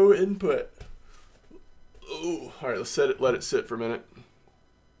have no input. Oh, all right, let's let it sit for a minute.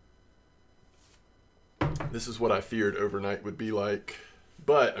 This is what I feared overnight would be like.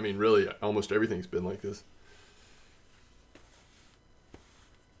 But, I mean, really, almost everything's been like this.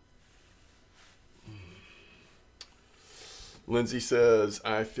 Lindsay says,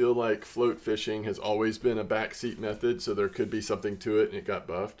 I feel like float fishing has always been a backseat method, so there could be something to it and it got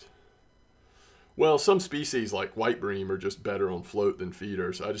buffed. Well, some species like white bream are just better on float than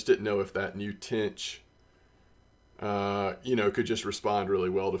feeders. I just didn't know if that new tench, you know, could just respond really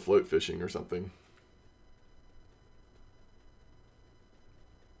well to float fishing or something.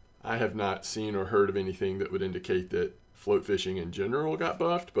 I have not seen or heard of anything that would indicate that float fishing in general got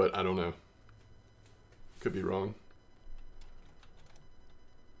buffed, but I don't know. Could be wrong.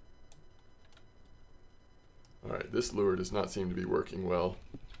 All right, this lure does not seem to be working well.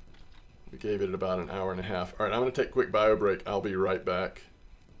 We gave it about an hour and a half. All right, I'm going to take a quick bio break. I'll be right back.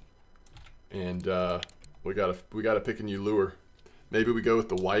 And we gotta pick a new lure. Maybe we go with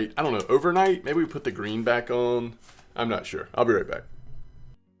the white. I don't know, overnight? Maybe we put the green back on. I'm not sure. I'll be right back.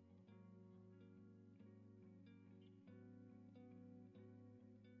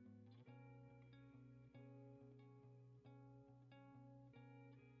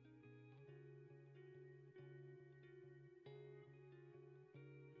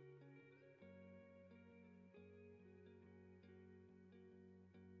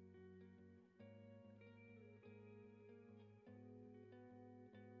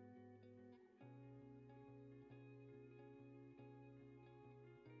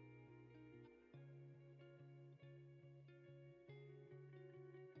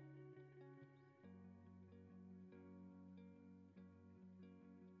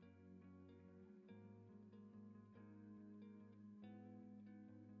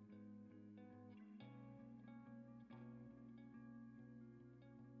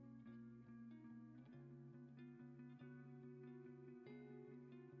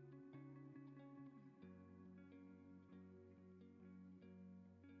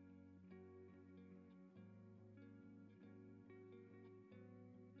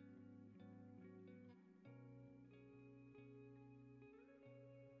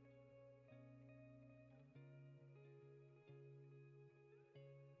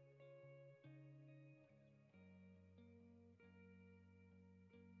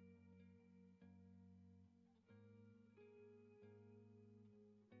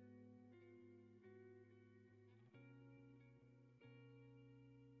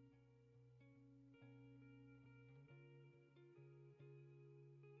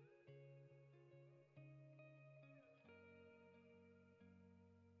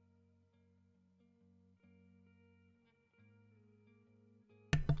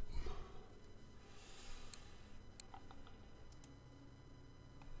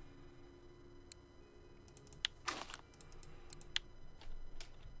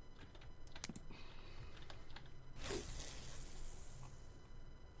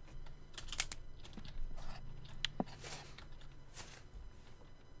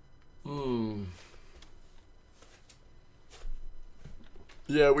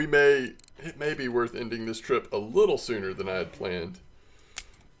 Yeah, it may be worth ending this trip a little sooner than I had planned.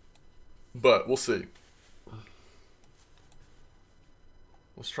 But we'll see.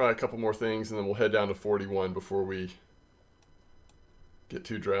 Let's try a couple more things and then we'll head down to 41 before we get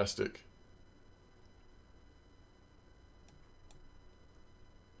too drastic.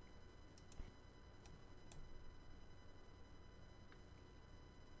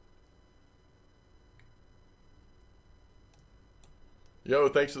 Yo,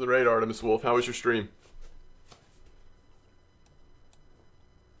 thanks for the raid, Artemis Wolf. How was your stream?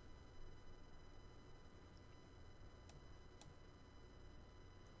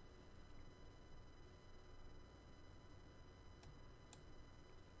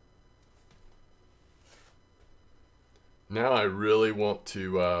 Now I really want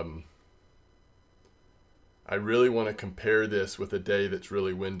to compare this with a day that's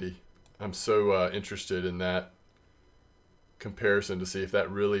really windy. I'm so interested in that comparison to see if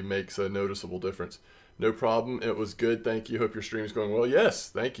that really makes a noticeable difference. No problem. It was good. Thank you. Hope your stream is going well. Yes,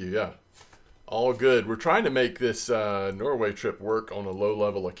 thank you. Yeah, all good. We're trying to make this Norway trip work on a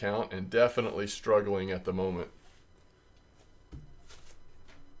low-level account and definitely struggling at the moment.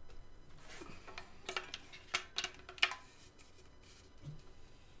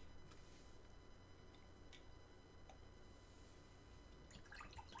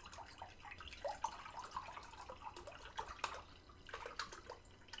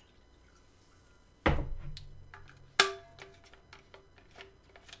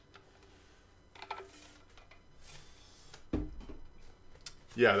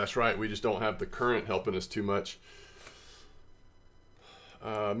 Yeah, that's right. We just don't have the current helping us too much.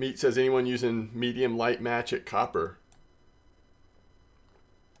 Meat says, anyone using medium light match at copper?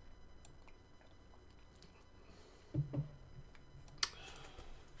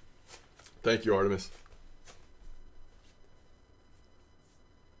 Thank you, Artemis.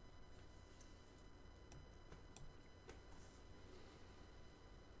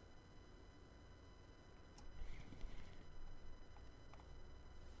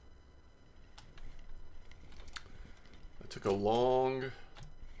 Took a long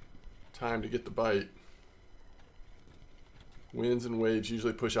time to get the bite. Winds and waves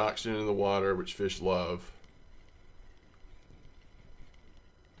usually push oxygen in the water, which fish love.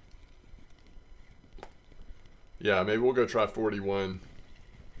 Yeah, maybe we'll go try 41.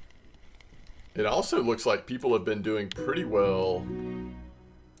 It also looks like people have been doing pretty well.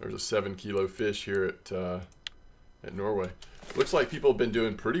 There's a 7-kilo fish here at Norway. Looks like people have been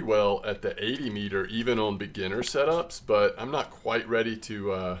doing pretty well at the 80 meter, even on beginner setups, but I'm not quite ready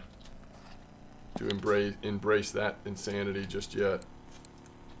to embrace that insanity just yet.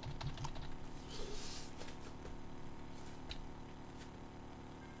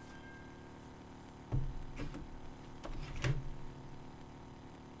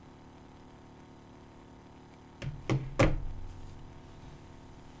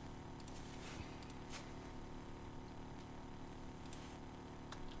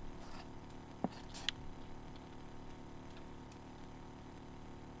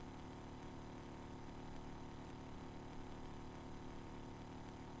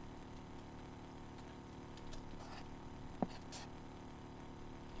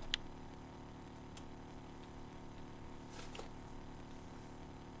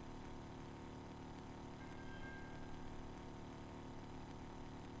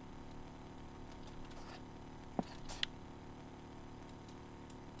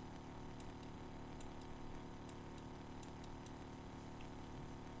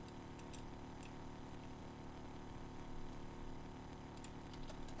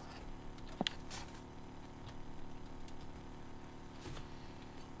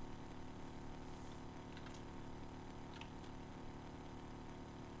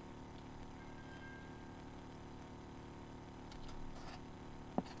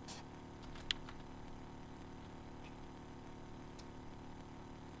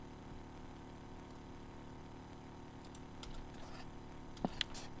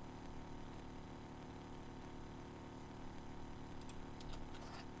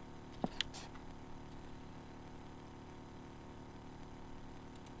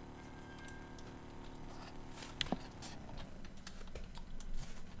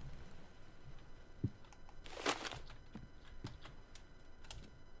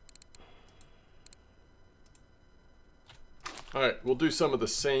 All right, we'll do some of the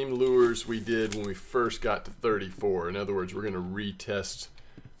same lures we did when we first got to 34. In other words, we're going to retest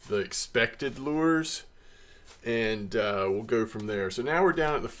the expected lures, and we'll go from there. So now we're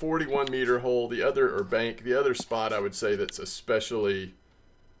down at the 41 meter hole, the other spot I would say that's especially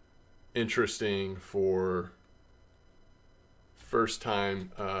interesting for first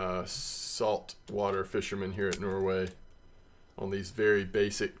time saltwater fisherman here at Norway on these very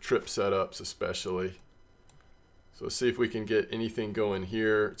basic trip setups especially. So let's see if we can get anything going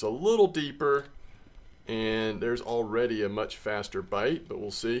here. It's a little deeper and there's already a much faster bite, but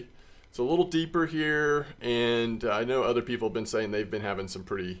we'll see. It's a little deeper here, and I know other people have been saying they've been having some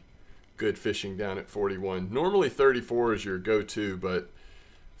pretty good fishing down at 41. Normally 34 is your go-to, but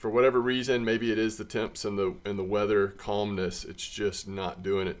for whatever reason, maybe it is the temps and the weather calmness, it's just not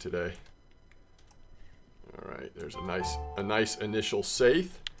doing it today. All right, there's a nice initial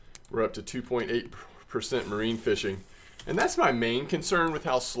safe. We're up to 2.8% marine fishing, and that's my main concern with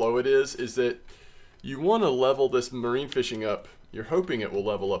how slow it is that you want to level this marine fishing up. You're hoping it will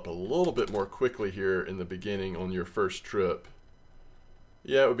level up a little bit more quickly here in the beginning on your first trip.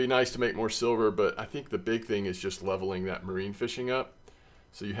 Yeah, it would be nice to make more silver, but I think the big thing is just leveling that marine fishing up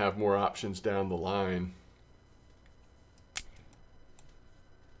so you have more options down the line.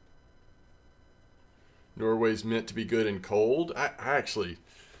 Norway's meant to be good in cold.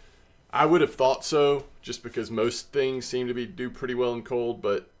 I would have thought so, just because most things seem to do pretty well in cold,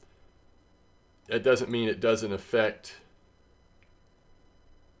 but it doesn't mean it doesn't affect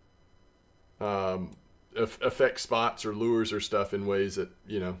spots or lures or stuff in ways that,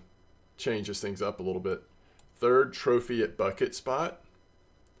 you know, changes things up a little bit. Third trophy at bucket spot.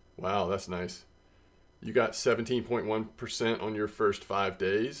 Wow, that's nice. You got 17.1% on your first 5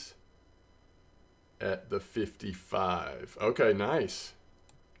 days at the 55. Okay, nice.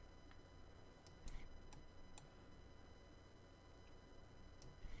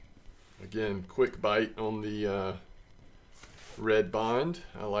 Again, quick bite on the red bond.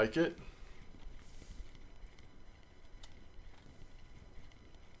 I like it.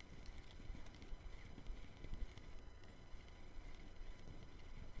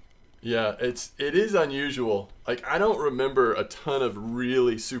 Yeah, it is unusual. Like, I don't remember a ton of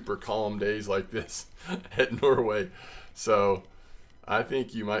really super calm days like this at Norway. So I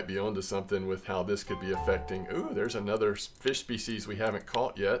think you might be onto something with how this could be affecting. Ooh, there's another fish species we haven't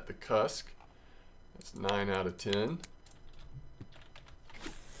caught yet, the cusk. That's 9 out of 10.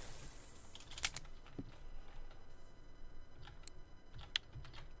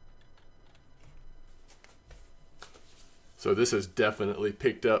 So this has definitely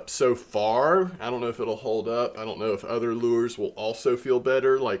picked up so far. I don't know if it'll hold up. I don't know if other lures will also feel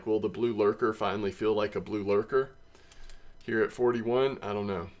better. Like, will the blue lurker finally feel like a blue lurker here at 41? I don't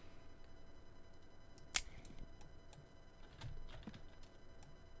know.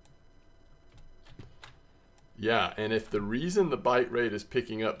 Yeah, and if the reason the bite rate is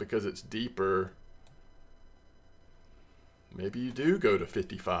picking up because it's deeper, maybe you do go to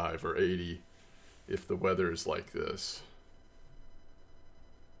 55 or 80 if the weather is like this.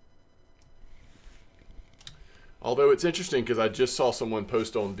 Although it's interesting because I just saw someone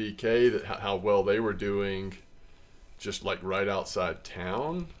post on VK that how well they were doing just like right outside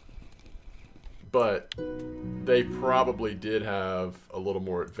town. But they probably did have a little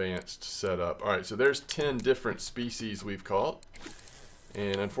more advanced setup. All right, so there's 10 different species we've caught.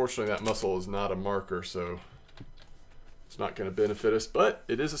 And unfortunately that mussel is not a marker, so it's not going to benefit us, but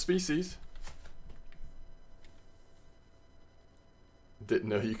it is a species. Didn't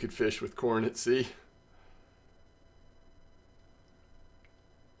know you could fish with corn at sea.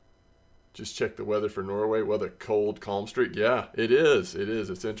 Just check the weather for Norway. Weather cold, calm streak. Yeah, it is. It is.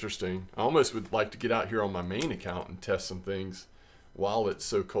 It's interesting. I almost would like to get out here on my main account and test some things while it's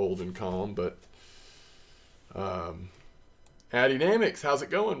so cold and calm. But Addynamics, how's it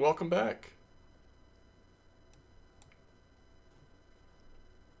going? Welcome back.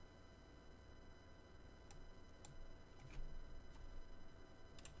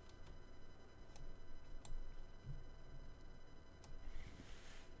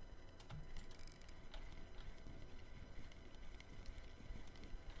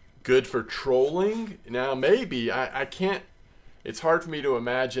 Good for trolling? Now maybe, I can't, it's hard for me to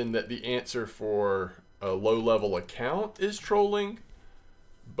imagine that the answer for a low-level account is trolling,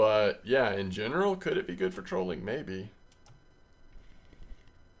 but yeah, in general, could it be good for trolling? Maybe.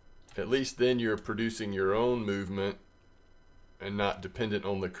 At least then you're producing your own movement and not dependent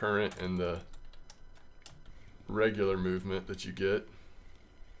on the current and the regular movement that you get.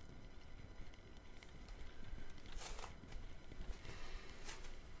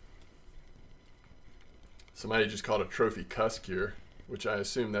 Somebody just caught a trophy cusk here, which I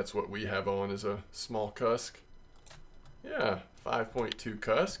assume that's what we have on, is a small cusk. Yeah, 5.2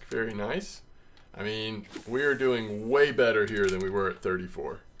 cusk, very nice. I mean, we're doing way better here than we were at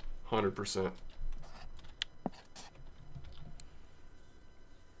 34, 100%.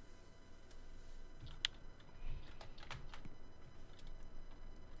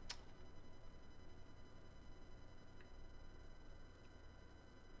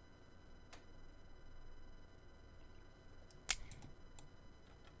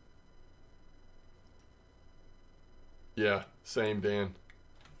 Yeah, same, Dan.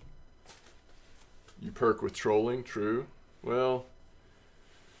 You perk with trolling, true. Well,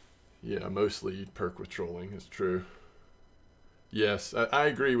 yeah, mostly you'd perk with trolling, is true. Yes, I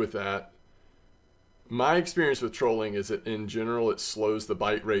agree with that. My experience with trolling is that in general it slows the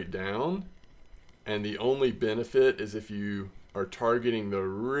bite rate down, and the only benefit is if you are targeting the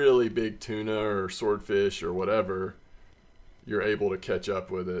really big tuna or swordfish or whatever, you're able to catch up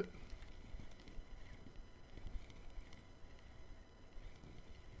with it.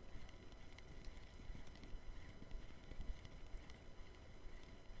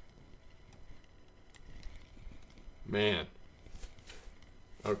 Man.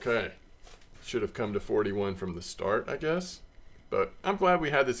 Okay. Should have come to 41 from the start, I guess. But I'm glad we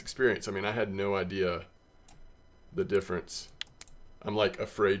had this experience. I mean, I had no idea the difference. I'm like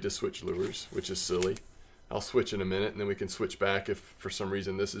afraid to switch lures, which is silly. I'll switch in a minute, and then we can switch back if for some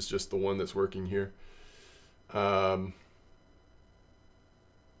reason this is just the one that's working here.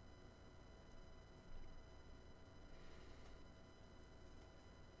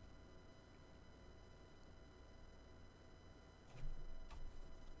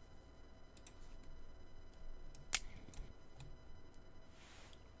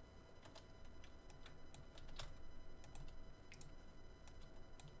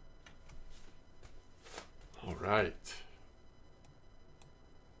 All right.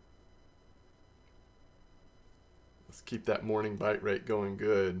 Let's keep that morning bite rate going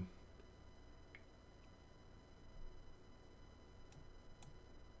good.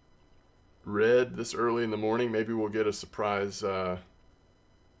 Red this early in the morning, maybe we'll get a surprise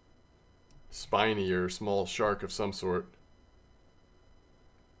spiny or small shark of some sort.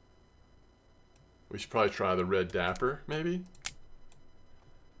 We should probably try the red dapper, maybe,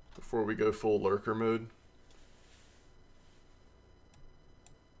 before we go full lurker mode.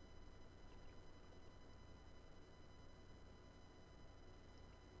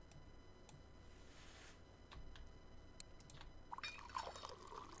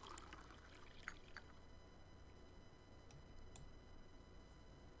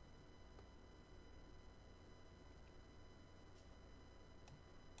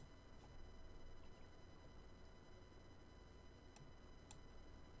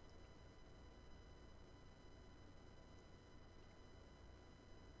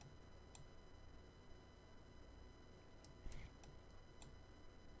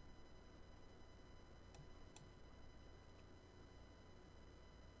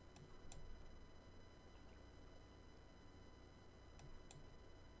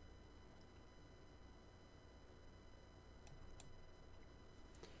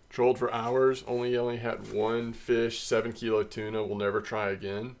 Trolled for hours, only had one fish, 7 kilo tuna, will never try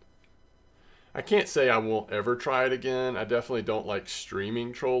again. I can't say I won't ever try it again. I definitely don't like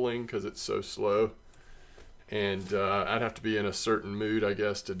streaming trolling because it's so slow. And I'd have to be in a certain mood, I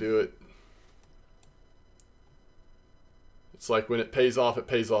guess, to do it. It's like when it pays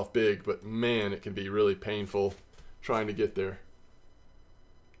off big, but man, it can be really painful trying to get there.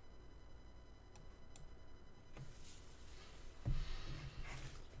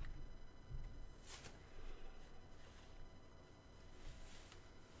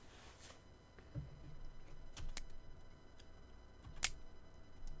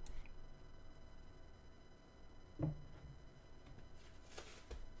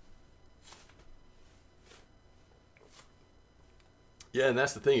 Yeah, and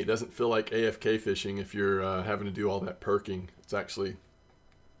that's the thing. It doesn't feel like AFK fishing if you're having to do all that perking. It's actually,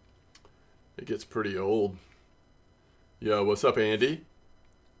 it gets pretty old. Yo, what's up, Andy?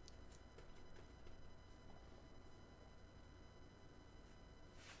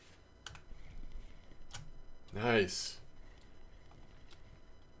 Nice.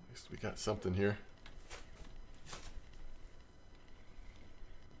 At least we got something here.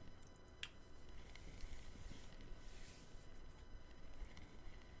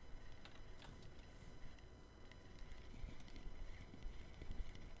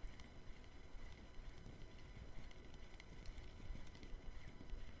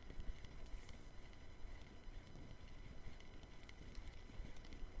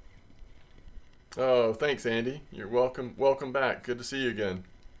 Oh, thanks, Andy. You're welcome. Welcome back. Good to see you again.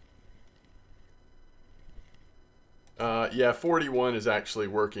 Yeah, 41 is actually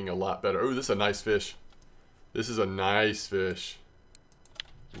working a lot better. Oh, this is a nice fish. This is a nice fish.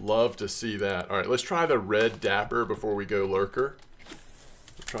 Love to see that. All right, let's try the red dapper before we go lurker.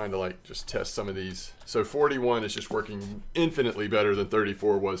 I'm trying to like just test some of these. So 41 is just working infinitely better than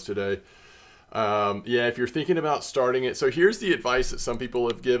 34 was today. Yeah, if you're thinking about starting it, so here's the advice that some people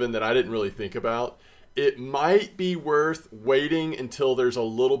have given that I didn't really think about. It might be worth waiting until there's a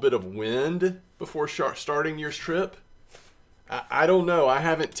little bit of wind before starting your trip. I don't know. I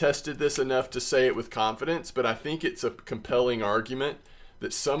haven't tested this enough to say it with confidence, but I think it's a compelling argument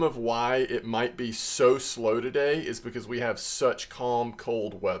that some of why it might be so slow today is because we have such calm,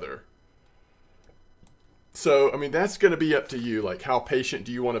 cold weather. So, I mean, that's going to be up to you. Like, how patient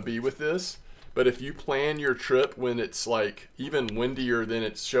do you want to be with this? But if you plan your trip when it's like even windier than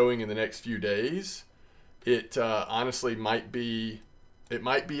it's showing in the next few days, it honestly might be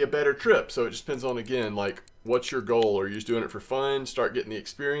a better trip. So it just depends on, again, like, what's your goal? Are you just doing it for fun, start getting the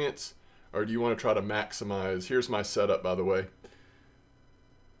experience, or do you want to try to maximize? Here's my setup, by the way.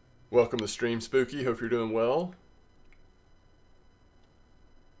 Welcome to Stream Spooky. Hope you're doing well.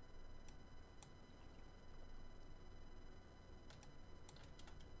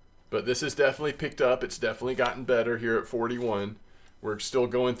 But this has definitely picked up. It's definitely gotten better here at 41. We're still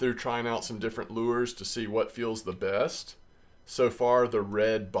going through trying out some different lures to see what feels the best. So far, the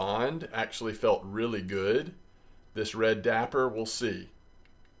red bond actually felt really good. This red dapper, we'll see.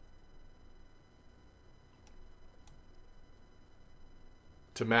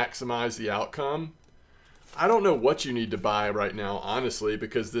 To maximize the outcome, I don't know what you need to buy right now, honestly,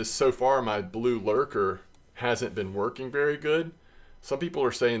 because this, so far, my blue lurker hasn't been working very good. Some people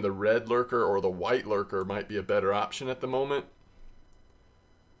are saying the red lurker or the white lurker might be a better option at the moment.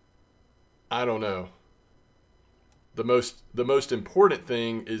 I don't know. The most important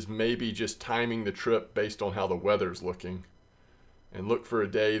thing is maybe just timing the trip based on how the weather's looking, and look for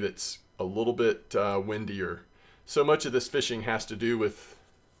a day that's a little bit windier. So much of this fishing has to do with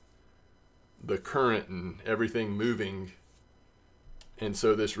the current and everything moving, and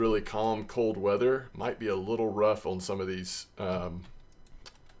so this really calm, cold weather might be a little rough on some of these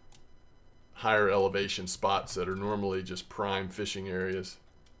higher elevation spots that are normally just prime fishing areas.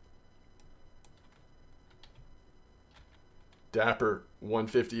 Dapper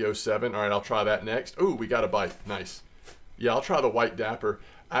 150.07. All right, I'll try that next. Oh, we got a bite. Nice. Yeah, I'll try the white dapper.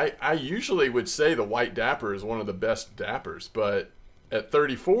 I usually would say the white dapper is one of the best dappers, but at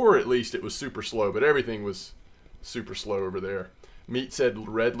 34 at least it was super slow, but everything was super slow over there. Meat said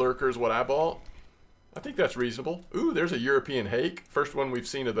red lurker is what I bought. I think that's reasonable. Ooh, there's a European hake. First one we've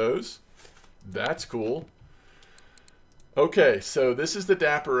seen of those. That's cool. Okay, so this is the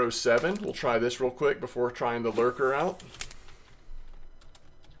Dapper 07. We'll try this real quick before trying the lurker out.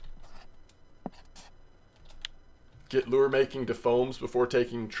 Get lure making to foams before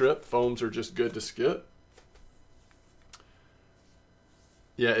taking trip. Foams are just good to skip.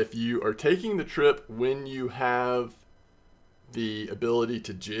 Yeah, if you are taking the trip when you have the ability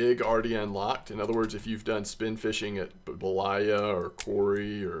to jig already unlocked, in other words, if you've done spin fishing at Belaya or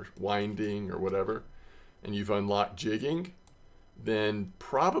Quarry or Winding or whatever, and you've unlocked jigging, then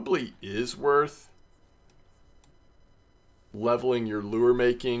probably is worth leveling your lure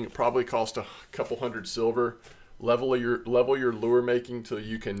making. It probably cost a couple hundred silver. Level your lure making till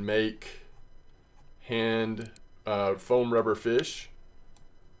you can make hand foam rubber fish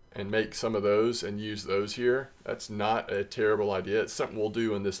and make some of those and use those here. That's not a terrible idea. It's something we'll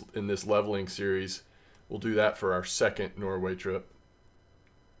do in this leveling series. We'll do that for our second Norway trip.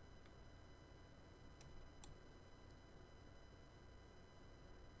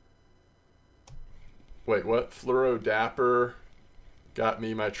 Wait, what? Fluoro Dapper got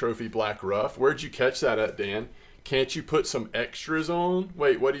me my trophy black rough. Where'd you catch that at, Dan? Can't you put some extras on?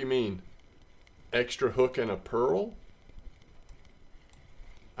 Wait, what do you mean? Extra hook and a pearl?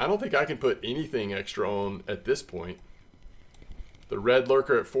 I don't think I can put anything extra on at this point. The red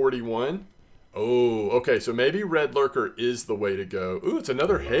lurker at 41. Oh, okay, so maybe red lurker is the way to go. Ooh, it's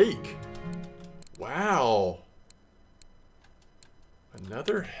another hake. Wow.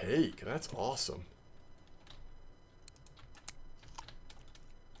 Another hake. That's awesome.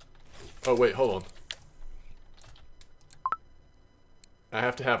 Oh, wait, hold on. I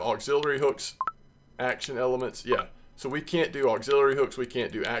have to have auxiliary hooks, action elements. Yeah, so we can't do auxiliary hooks. We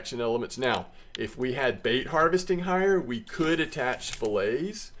can't do action elements. Now, if we had bait harvesting hire, we could attach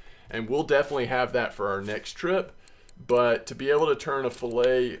fillets, and we'll definitely have that for our next trip. But to be able to turn a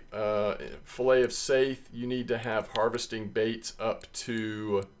fillet of saithe, you need to have harvesting baits up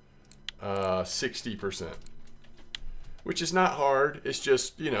to 60%, which is not hard. It's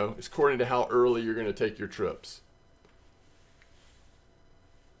just, you know, it's according to how early you're going to take your trips.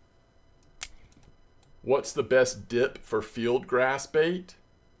 What's the best dip for field grass bait?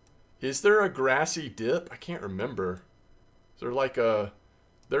 Is there a grassy dip? I can't remember. Is there like a...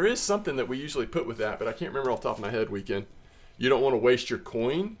 There is something that we usually put with that, but I can't remember off the top of my head, Weekend. You don't want to waste your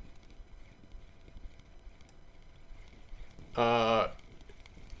coin? Yeah,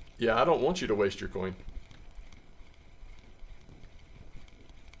 I don't want you to waste your coin.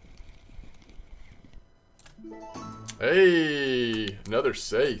 Hey, another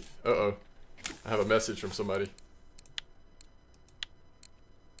safe. Uh-oh. I have a message from somebody.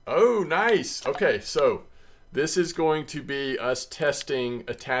 Oh, nice. Okay, so this is going to be us testing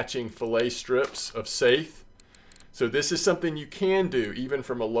attaching fillet strips of saith. So this is something you can do even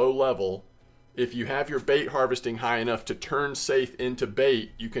from a low level. If you have your bait harvesting high enough to turn saith into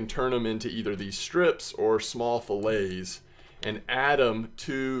bait, you can turn them into either these strips or small fillets and add them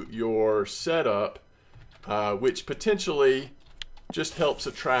to your setup, which potentially just helps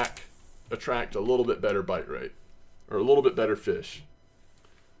attract a little bit better bite rate or a little bit better fish.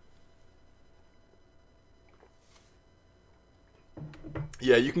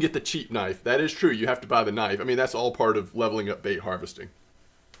 Yeah, you can get the cheap knife. That is true. You have to buy the knife. I mean, that's all part of leveling up bait harvesting.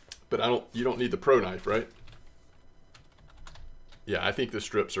 But you don't need the pro knife, right? Yeah, I think the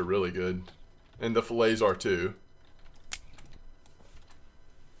strips are really good. And the fillets are too.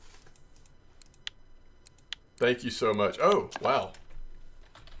 Thank you so much. Oh, wow.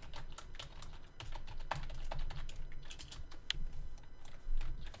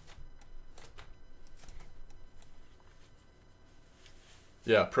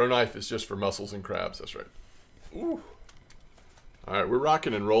 Yeah, pro knife is just for mussels and crabs. That's right. Ooh. All right, we're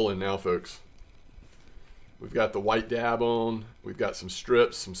rocking and rolling now, folks. We've got the white dab on. We've got some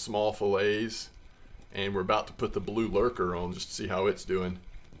strips, some small fillets, and we're about to put the blue lurker on just to see how it's doing.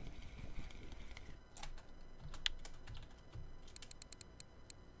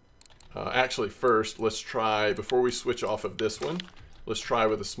 Actually, first, let's try, before we switch off of this one, let's try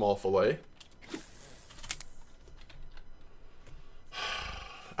with a small fillet.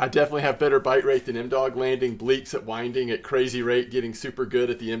 I definitely have better bite rate than MDawg, landing bleaks at winding at crazy rate, getting super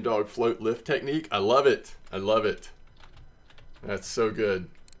good at the MDawg float lift technique. I love it. I love it. That's so good.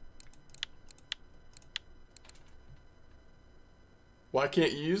 Why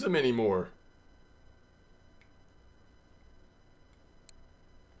can't you use them anymore?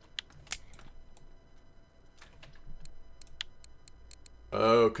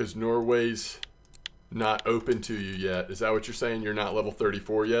 Oh, because Norway's not open to you yet. Is that what you're saying? You're not level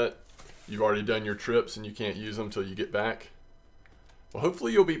 34 yet? You've already done your trips and you can't use them until you get back? Well,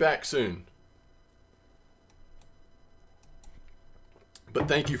 hopefully you'll be back soon. But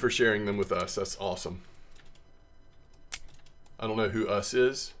thank you for sharing them with us. That's awesome. I don't know who us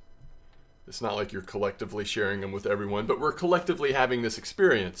is. It's not like you're collectively sharing them with everyone, but we're collectively having this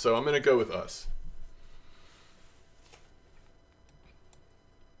experience. So I'm going to go with us.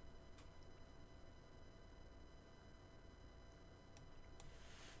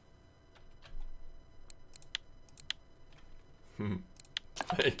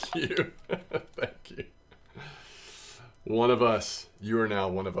 Thank you. Thank you. One of us. You are now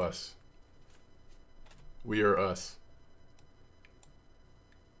one of us. We are us.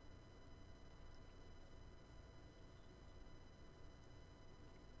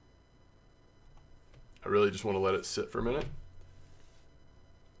 I really just want to let it sit for a minute.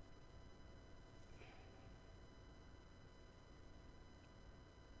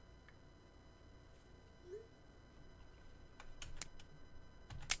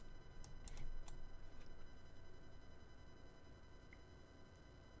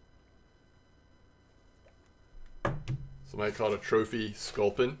 Somebody called a trophy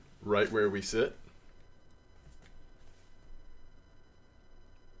sculpin right where we sit.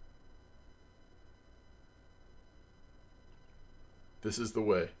 This is the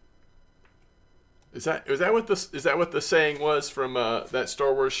way. Is that what the saying was from that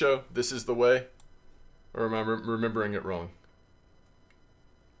Star Wars show? This is the way, or am I remembering it wrong?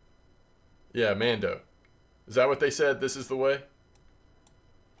 Yeah, Mando. Is that what they said? This is the way.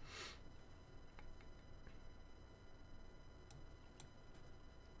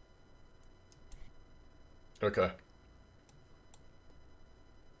 Okay.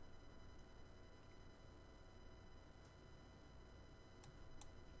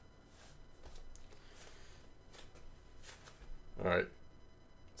 All right.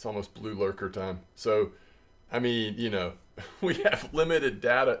 It's almost blue lurker time. So, I mean, you know, we have limited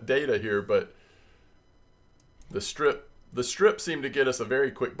data here, but the strip seemed to get us a very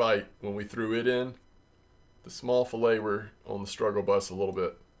quick bite when we threw it in. The small fillet were on the struggle bus a little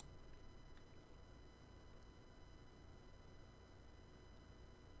bit.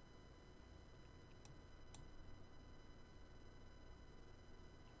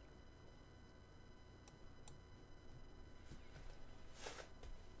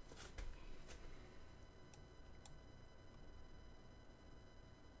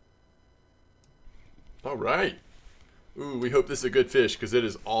 All right. Ooh, we hope this is a good fish because it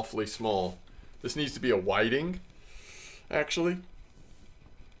is awfully small. This needs to be a whiting, actually.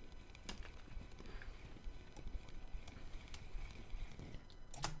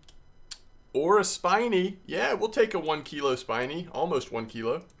 Or a spiny. Yeah, we'll take a 1 kilo spiny. Almost 1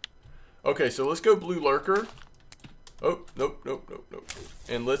 kilo. Okay, so let's go blue lurker. Oh, nope, nope, nope, nope.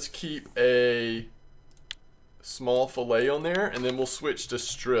 And let's keep a small fillet on there, and then we'll switch to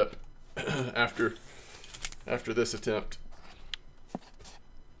strip after this attempt.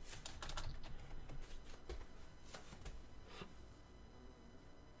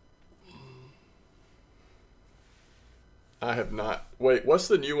 I have not. Wait, what's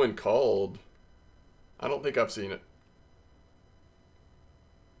the new one called? I don't think I've seen it.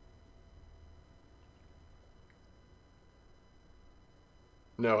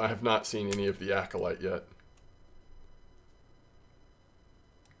 No, I have not seen any of the Acolyte yet.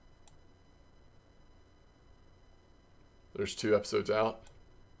 There's 2 episodes out.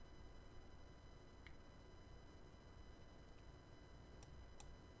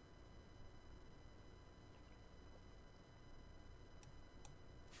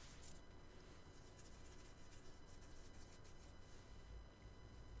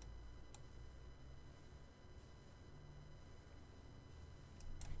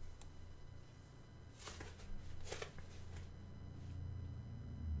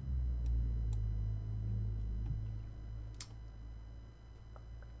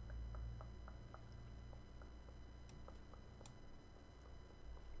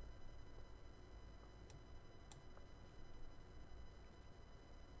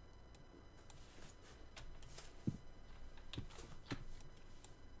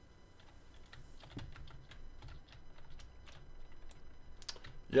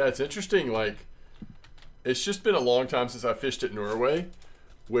 Yeah, it's interesting, like, it's just been a long time since I fished at Norway,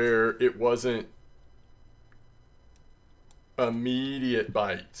 where it wasn't immediate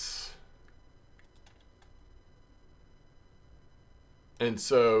bites. And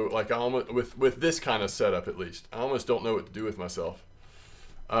so, like, I almost, with this kind of setup at least, I almost don't know what to do with myself.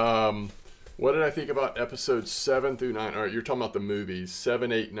 What did I think about episodes 7 through 9? All right, you're talking about the movies,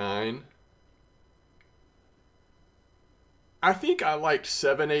 7, 8, 9. I think I liked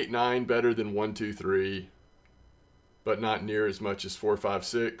 7, 8, 9 better than 1, 2, 3, but not near as much as 4, 5,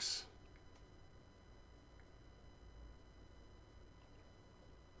 6.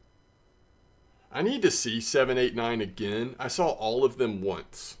 I need to see 7, 8, 9 again. I saw all of them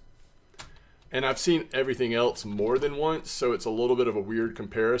once. And I've seen everything else more than once, so it's a little bit of a weird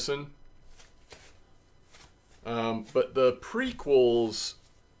comparison. But the prequels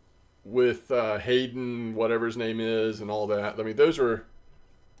with Hayden, whatever his name is, and all that, I mean, those were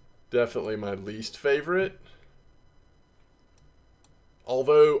definitely my least favorite.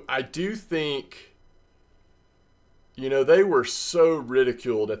 Although I do think, you know, they were so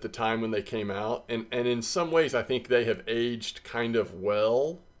ridiculed at the time when they came out, and in some ways I think they have aged kind of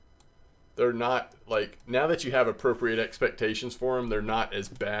well. They're not, like, now that you have appropriate expectations for them, they're not as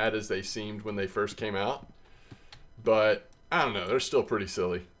bad as they seemed when they first came out. But I don't know, they're still pretty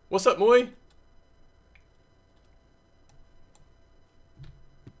silly. What's up, Moy?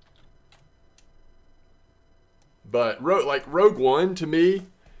 But Rogue One to me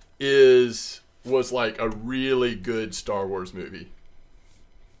was like a really good Star Wars movie.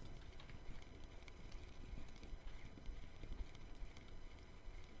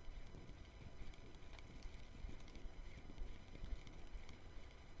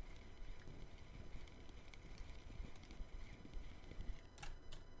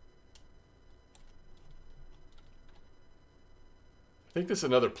 I think this is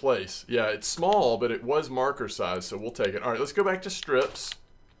another place. Yeah, it's small, but it was marker size, so we'll take it. All right, let's go back to strips.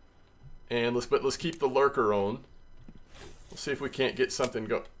 And let's keep the lurker on. Let's see if we can't get something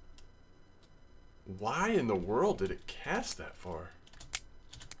go. Why in the world did it cast that far?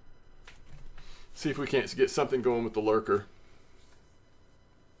 See if we can't get something going with the lurker.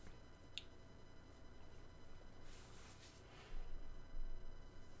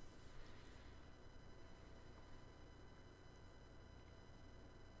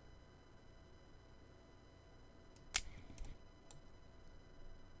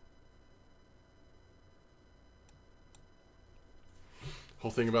 Whole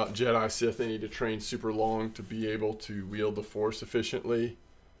thing about Jedi Sith, they need to train super long to be able to wield the Force efficiently.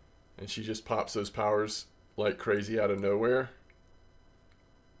 And she just pops those powers like crazy out of nowhere.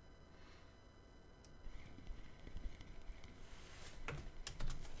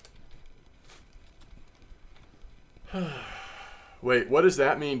 Wait, what does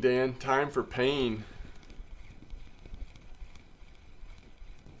that mean, Dan? Time for pain.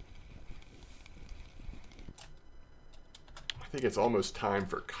 I think it's almost time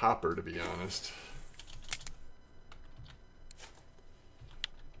for copper, to be honest.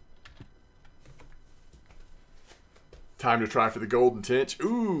 Time to try for the golden tench.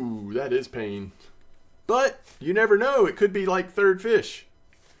 Ooh, that is pain. But you never know. It could be like third fish.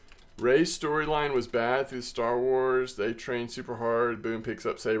 Rey's storyline was bad through Star Wars. They trained super hard. Boom picks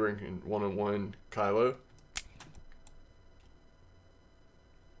up Saber and one-on-one Kylo.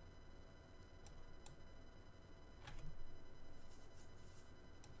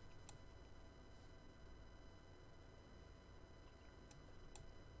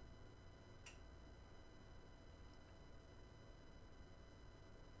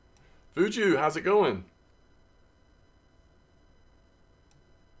 Fuju, how's it going?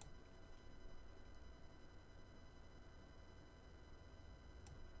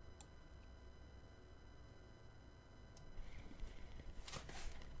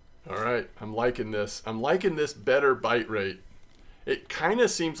 All right, I'm liking this. I'm liking this better bite rate. It kind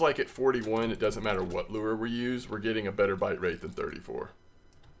of seems like at 41, it doesn't matter what lure we use, we're getting a better bite rate than 34,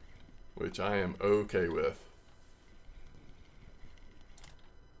 which I am okay with.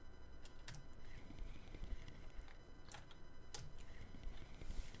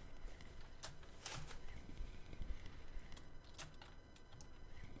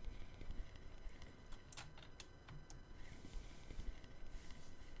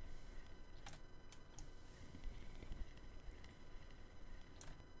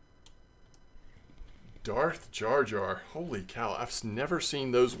 Darth Jar Jar. Holy cow. I've never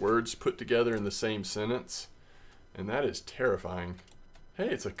seen those words put together in the same sentence. And that is terrifying. Hey,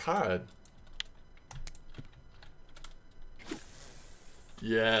 it's a cod.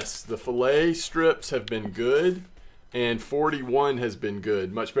 Yes, the fillet strips have been good. And 41 has been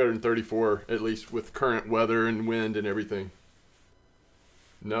good. Much better than 34, at least with current weather and wind and everything.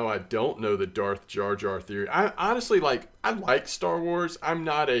 No, I don't know the Darth Jar Jar theory. I honestly, I like Star Wars. I'm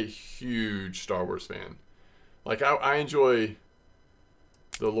not a huge Star Wars fan. Like, I enjoy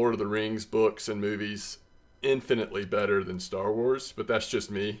the Lord of the Rings books and movies infinitely better than Star Wars, but that's just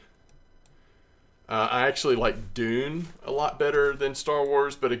me. I actually like Dune a lot better than Star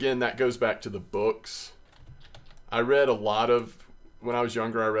Wars, but again, that goes back to the books. I read a lot of, when I was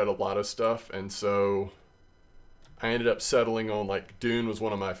younger, I read a lot of stuff, and so I ended up settling on, like, Dune was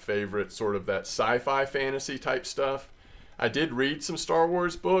one of my favorite, sort of that sci-fi fantasy type stuff. I did read some Star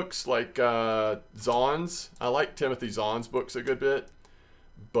Wars books, like Zahn's. I like Timothy Zahn's books a good bit,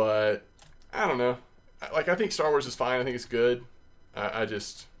 but I don't know. Like, I think Star Wars is fine. I think it's good.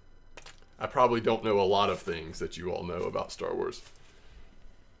 I probably don't know a lot of things that you all know about Star Wars.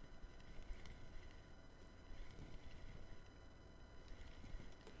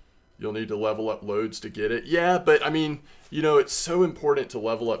 You'll need to level up loads to get it. Yeah, but I mean, you know, it's so important to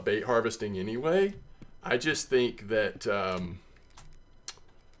level up bait harvesting anyway. I just think that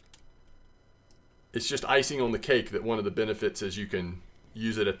it's just icing on the cake that one of the benefits is you can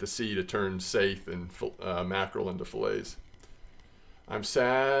use it at the sea to turn saithe and mackerel into fillets. I'm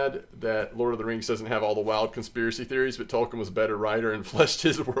sad that Lord of the Rings doesn't have all the wild conspiracy theories, but Tolkien was a better writer and fleshed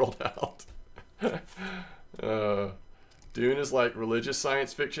his world out. Dune is like religious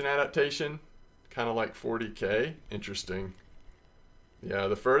science fiction adaptation, kind of like 40K. Interesting. Yeah,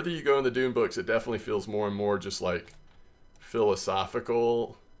 the further you go in the Dune books, it definitely feels more and more just like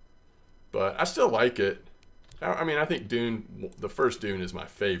philosophical, but I still like it. I mean, I think Dune, the first Dune is my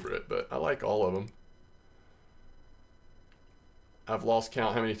favorite, but I like all of them. I've lost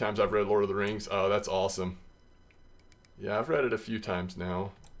count how many times I've read Lord of the Rings. Oh, that's awesome. Yeah, I've read it a few times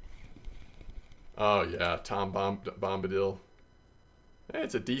now. Oh, yeah, Tom Bombadil. Hey,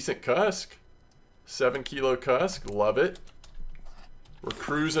 it's a decent cusk. 7 kilo cusk, love it. We're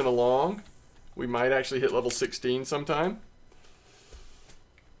cruising along. We might actually hit level 16 sometime.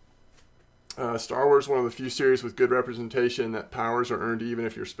 Star Wars, one of the few series with good representation that powers are earned even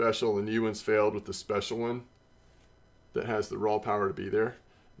if you're special. The new one's failed with the special one that has the raw power to be there.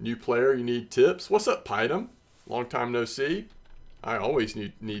 New player, you need tips. What's up, Python? Long time no see. I always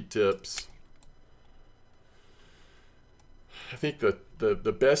need tips. I think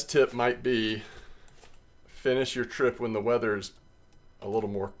the best tip might be finish your trip when the weather's a little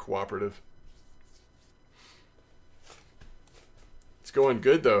more cooperative. It's going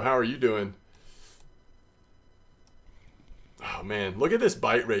good though. How are you doing? Oh man, look at this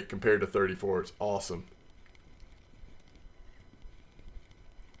bite rate compared to 34. It's awesome.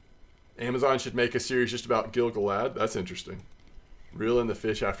 Amazon should make a series just about Gil-galad. That's interesting. Reel in the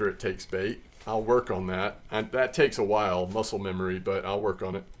fish after it takes bait. I'll work on that. That takes a while, muscle memory, but I'll work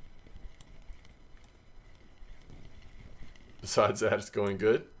on it. Besides that, it's going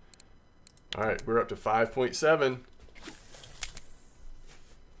good. All right, we're up to 5.7.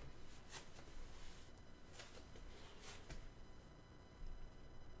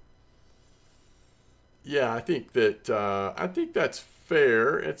 yeah, I think that's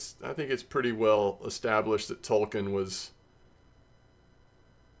fair. I think it's pretty well established that Tolkien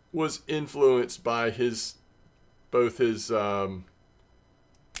was influenced by both his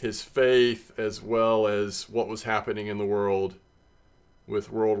faith as well as what was happening in the world with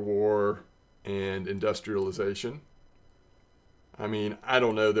World War and industrialization. I mean, I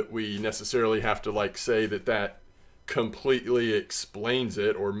don't know that we necessarily have to like say that completely explains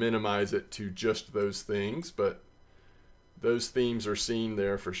it or minimize it to just those things, but those themes are seen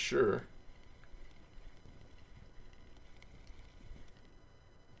there for sure.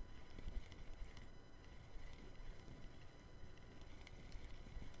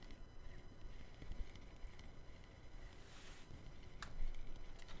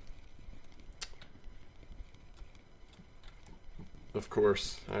 Of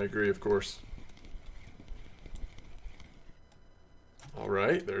course, I agree, of course. All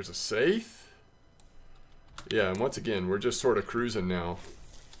right, there's a safe. Yeah, and once again, we're just sort of cruising now.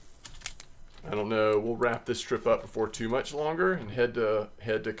 I don't know, we'll wrap this trip up before too much longer and head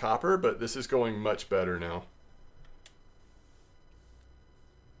to Copper, but this is going much better now.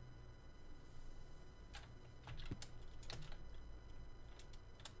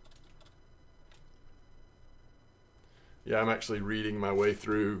 Yeah, I'm actually reading my way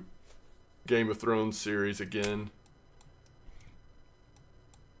through Game of Thrones series again.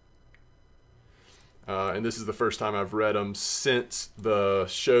 And this is the first time I've read them since the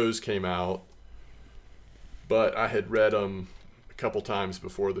shows came out. But I had read them a couple times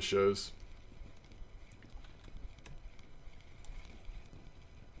before the shows.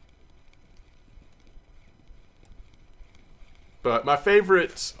 But my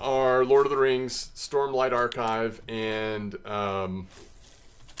favorites are Lord of the Rings, Stormlight Archive, and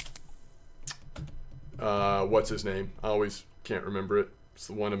what's his name? I always can't remember it. It's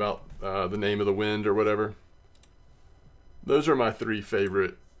the one about the name of the wind or whatever. Those are my three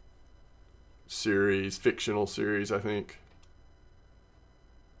favorite series, fictional series, I think.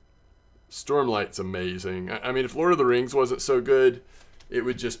 Stormlight's amazing. I mean, if Lord of the Rings wasn't so good, it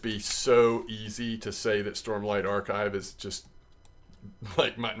would just be so easy to say that Stormlight Archive is just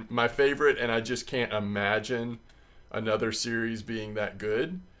like my favorite, and I just can't imagine another series being that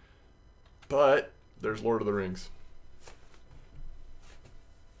good. But there's Lord of the Rings.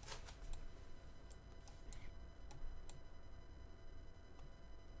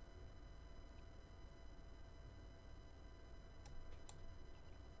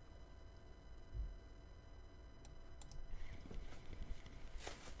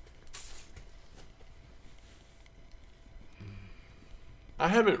 I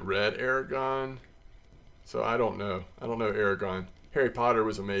haven't read Aragon, so I don't know. I don't know Aragon. Harry Potter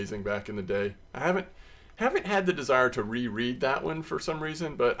was amazing back in the day. I haven't had the desire to reread that one for some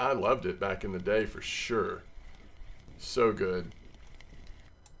reason, but I loved it back in the day for sure. So good.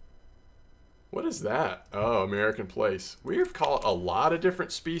 What is that? Oh, American Place. We've caught a lot of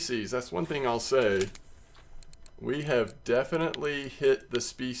different species. That's one thing I'll say. We have definitely hit the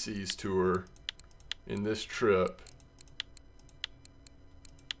species tour in this trip.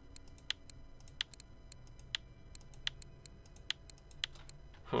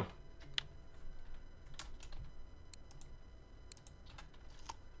 Huh.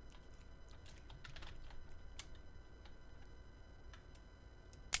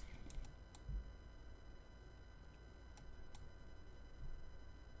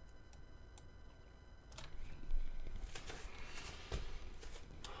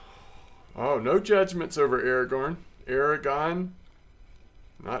 Oh, no judgments over Aragorn. Aragon,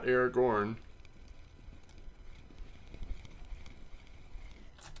 not Aragorn.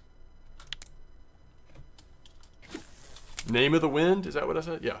 Name of the Wind? Is that what I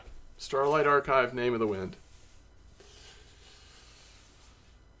said? Yeah. Starlight Archive, Name of the Wind.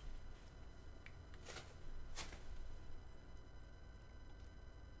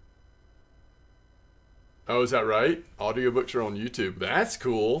 Oh, is that right? Audiobooks are on YouTube. That's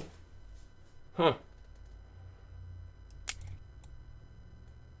cool. Huh.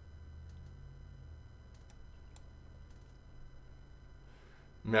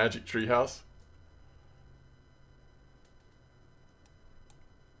 Magic Treehouse.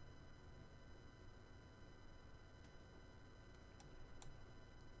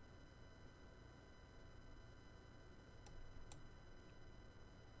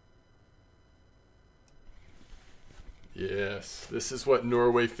 Yes, this is what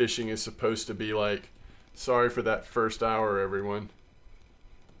Norway fishing is supposed to be like. Sorry for that first hour, everyone.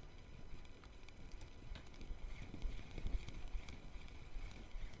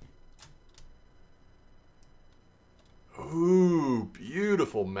 Ooh,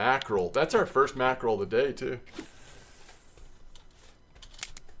 beautiful beautiful mackerel. That's our first mackerel of the day, too.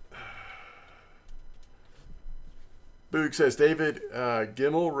 Boog says, David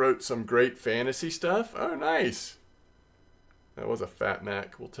Gimmel wrote some great fantasy stuff. Oh, nice. That was a fat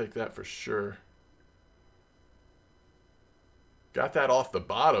Mac. We'll take that for sure. Got that off the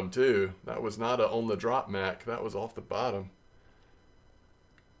bottom, too. That was not a on-the-drop Mac. That was off the bottom.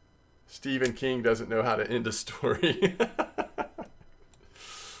 Stephen King doesn't know how to end a story.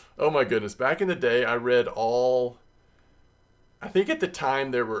 Oh, my goodness. Back in the day, I read all... I think at the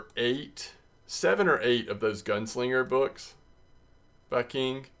time there were 7 or 8 of those Gunslinger books by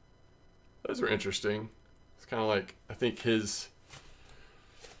King. Those were interesting. It's kind of like, I think his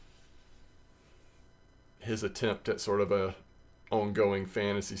attempt at sort of a ongoing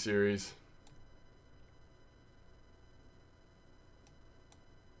fantasy series.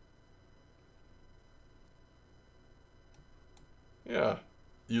 Yeah.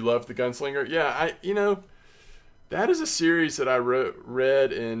 You love the Gunslinger? Yeah, that is a series that I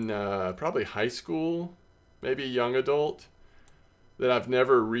read in probably high school, maybe young adult, that I've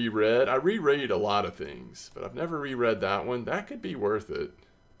never reread. I reread a lot of things, but I've never reread that one. That could be worth it.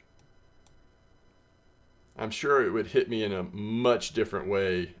 I'm sure it would hit me in a much different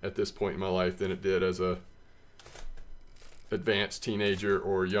way at this point in my life than it did as a advanced teenager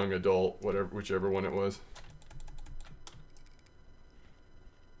or young adult, whichever one it was.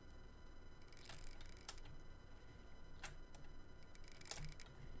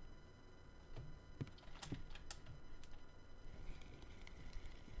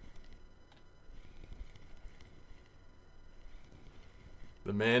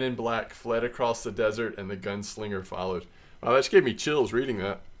 The man in black fled across the desert and the gunslinger followed. Wow, that just gave me chills reading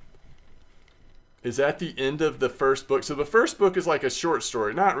that. Is that the end of the first book? So the first book is like a short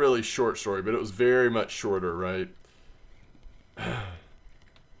story. Not really short story, but it was very much shorter, right?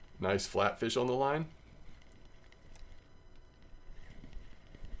 Nice flatfish on the line.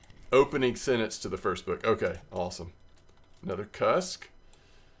 Opening sentence to the first book. Okay, awesome. Another cusk.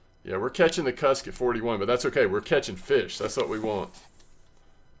 Yeah, we're catching the cusk at 41, but that's okay. We're catching fish. That's what we want.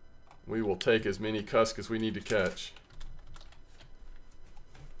 We will take as many cusks as we need to catch.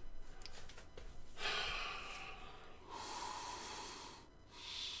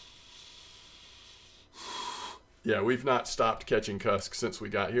 Yeah, we've not stopped catching cusks since we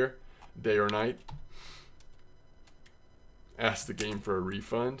got here, day or night. Ask the game for a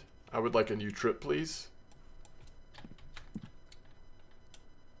refund. I would like a new trip, please.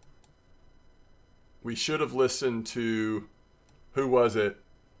 We should have listened to, who was it?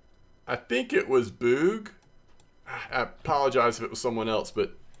 I think it was Boog. I apologize if it was someone else,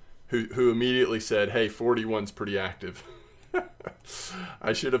 but who immediately said, hey, 41's pretty active.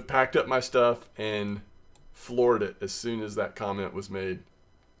 I should have packed up my stuff and floored it as soon as that comment was made.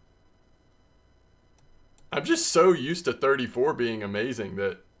 I'm just so used to 34 being amazing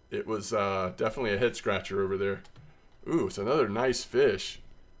that it was definitely a head scratcher over there. Ooh, it's another nice fish.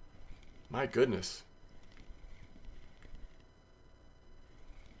 My goodness.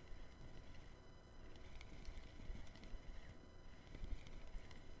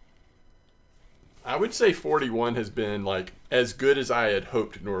 I would say 41 has been like as good as I had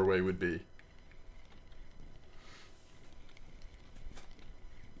hoped Norway would be.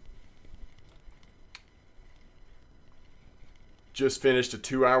 Just finished a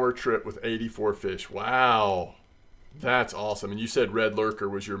 2-hour trip with 84 fish. Wow. That's awesome. And you said red lurker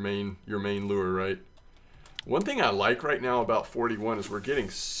was your main lure, right? One thing I like right now about 41 is we're getting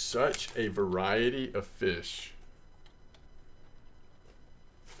such a variety of fish.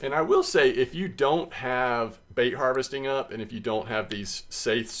 And I will say, if you don't have bait harvesting up and if you don't have these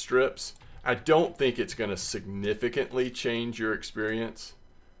safe strips, I don't think it's going to significantly change your experience.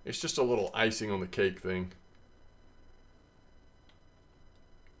 It's just a little icing on the cake thing.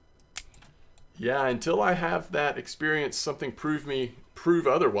 Yeah, until I have that experience, something prove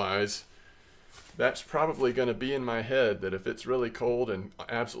otherwise, that's probably going to be in my head that if it's really cold and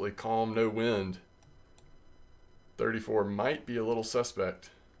absolutely calm, no wind, 34 might be a little suspect.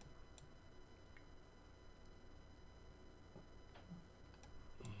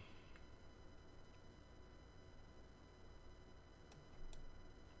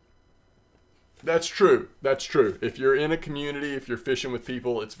 That's true. That's true. If you're in a community, if you're fishing with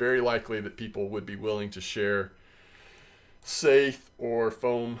people, it's very likely that people would be willing to share safe or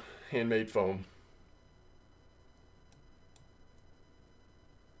foam, handmade foam.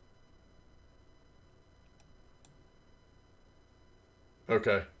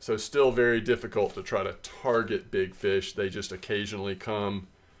 Okay, so still very difficult to try to target big fish. They just occasionally come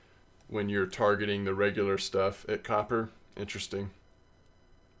when you're targeting the regular stuff at Copper. Interesting.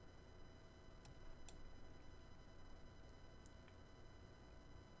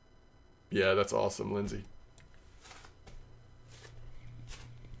 Yeah, that's awesome, Lindsay.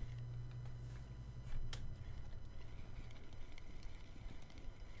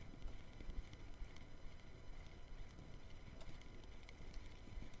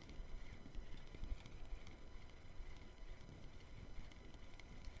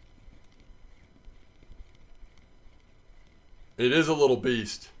 It is a little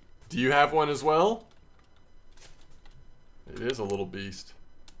beast. Do you have one as well? It is a little beast.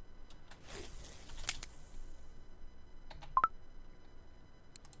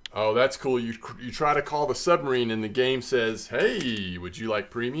 Oh, that's cool. You try to call the submarine and the game says, hey, would you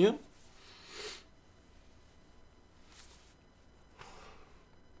like premium?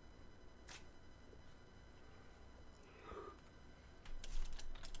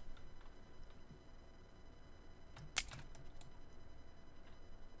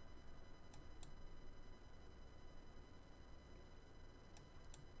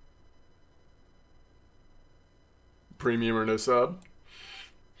 Premium or no sub?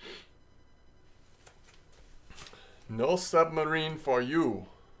 No submarine for you.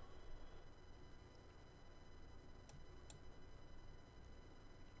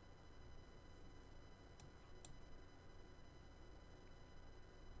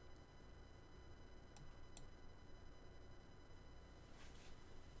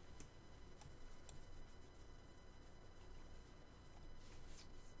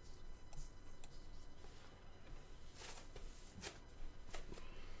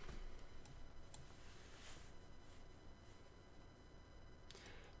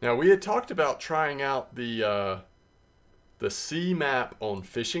 Now, we had talked about trying out the sea map on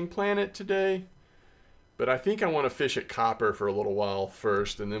Fishing Planet today, but I think I want to fish at Copper for a little while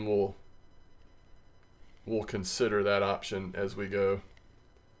first, and then we'll consider that option as we go.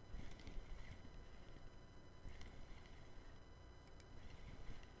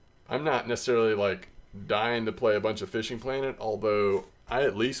 I'm not necessarily like dying to play a bunch of Fishing Planet, although I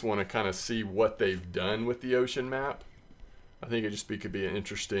at least want to kind of see what they've done with the ocean map. I think it just could be an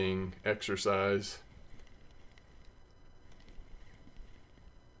interesting exercise.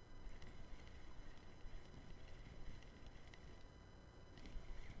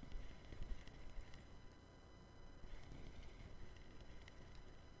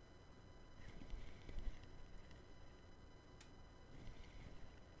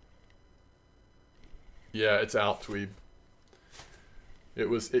 Yeah, it's out, Tweeb.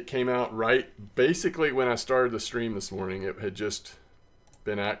 It came out right basically when I started the stream this morning. It had just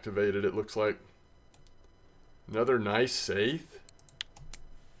been activated, it looks like. Another nice Saith.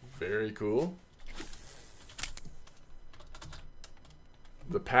 Very cool.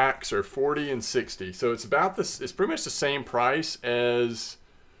 The packs are 40 and 60. So it's about this, it's pretty much the same price as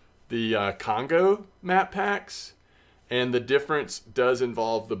the Congo map packs. And the difference does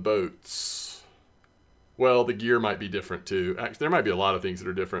involve the boats. Well, the gear might be different too. Actually, there might be a lot of things that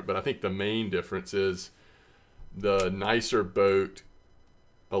are different, but I think the main difference is the nicer boat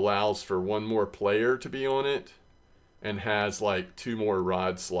allows for one more player to be on it and has like 2 more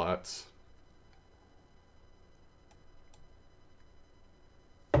rod slots.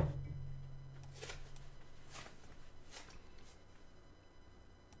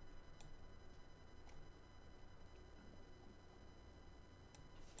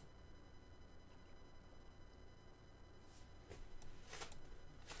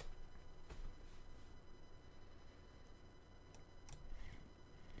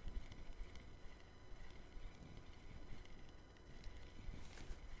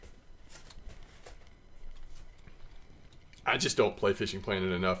 I just don't play Fishing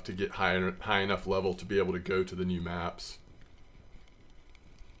Planet enough to get high enough level to be able to go to the new maps.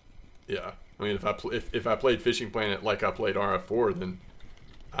 Yeah, I mean, if I played Fishing Planet like I played RF4, then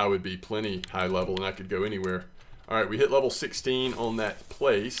I would be plenty high level and I could go anywhere. All right, we hit level 16 on that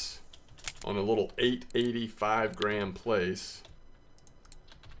place, on a little 885 gram place.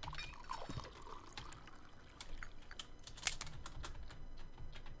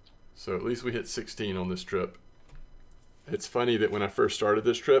 So at least we hit 16 on this trip. It's funny that when I first started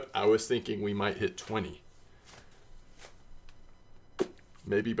this trip, I was thinking we might hit 20.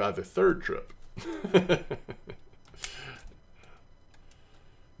 Maybe by the 3rd trip.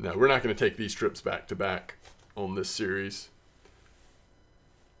 No, we're not going to take these trips back to back on this series.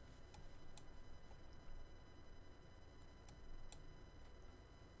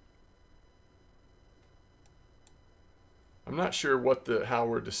 I'm not sure how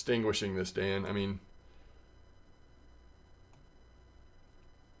we're distinguishing this, Dan. I mean,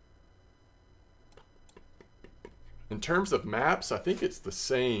 in terms of maps, I think it's the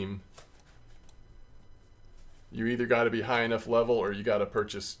same. You either got to be high enough level or you got to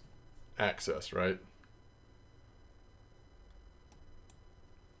purchase access, right?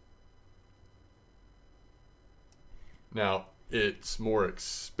 Now, it's more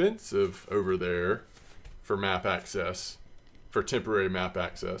expensive over there for map access, for temporary map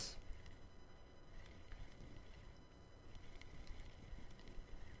access.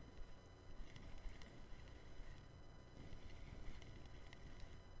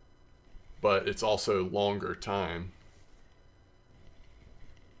 But it's also longer time.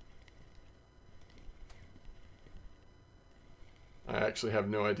 I actually have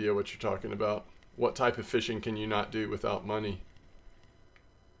no idea what you're talking about. What type of fishing can you not do without money?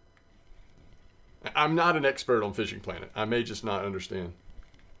 I'm not an expert on Fishing Planet. I may just not understand.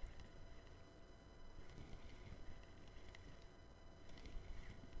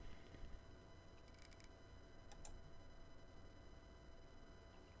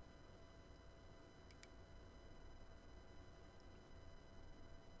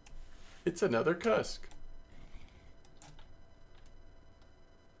 It's another cusk.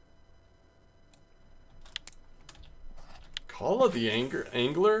 Call of the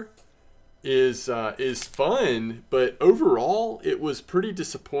Angler is fun, but overall it was pretty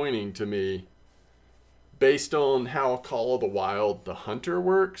disappointing to me based on how Call of the Wild the Hunter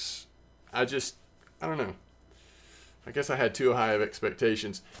works. I don't know. I guess I had too high of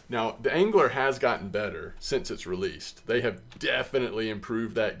expectations. Now, the Angler has gotten better since it's released. They have definitely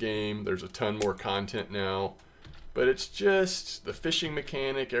improved that game. There's a ton more content now. But it's just the fishing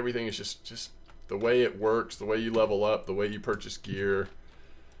mechanic, everything is just the way it works, the way you level up, the way you purchase gear,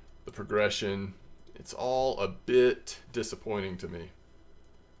 the progression. It's all a bit disappointing to me.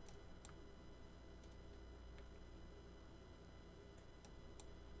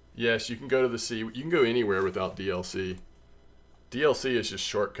 Yes, you can go to the sea. You can go anywhere without DLC. DLC is just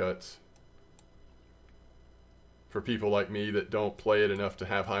shortcuts for people like me that don't play it enough to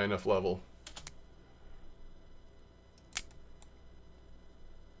have high enough level.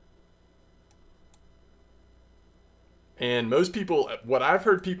 And most people, what I've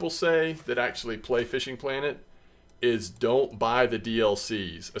heard people say that actually play Fishing Planet is don't buy the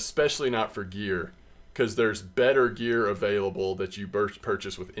DLCs, especially not for gear, because there's better gear available that you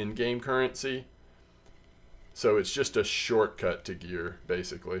purchase with in-game currency. So it's just a shortcut to gear,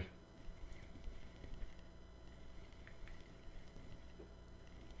 basically.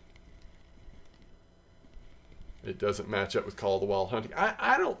 It doesn't match up with Call of the Wild hunting.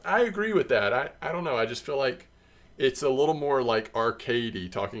 I agree with that. I don't know. I just feel like it's a little more like arcadey,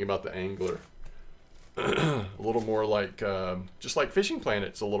 talking about the Angler. A little more like, just like Fishing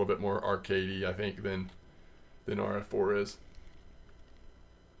Planet's a little bit more arcadey, I think, than RF4 is.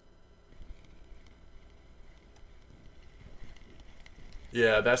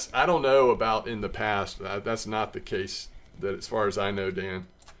 Yeah, I don't know about in the past. That's not the case, that as far as I know, Dan.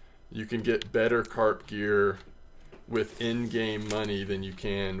 You can get better carp gear with in-game money than you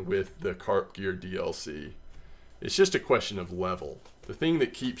can with the carp gear DLC. It's just a question of level. The thing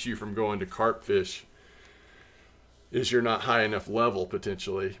that keeps you from going to carp fish is you're not high enough level,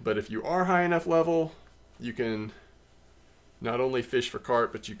 potentially. But if you are high enough level, you can not only fish for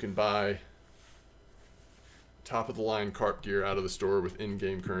carp, but you can buy top-of-the-line carp gear out of the store with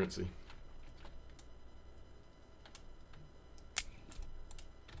in-game currency.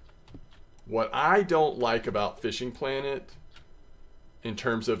 What I don't like about Fishing Planet in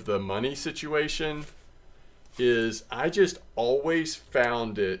terms of the money situation is I just always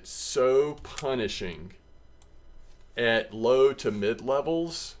found it so punishing at low to mid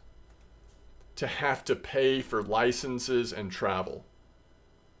levels to have to pay for licenses and travel.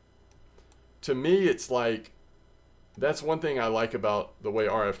 To me, it's like, that's one thing I like about the way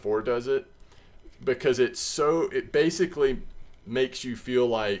RF4 does it, because it basically makes you feel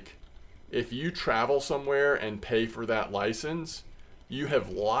like if you travel somewhere and pay for that license, you have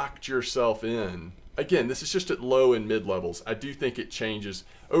locked yourself in. Again, this is just at low and mid levels. I do think it changes.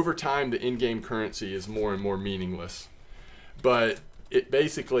 Over time, the in-game currency is more and more meaningless. But it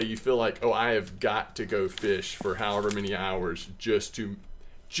basically, you feel like, oh, I have got to go fish for however many hours just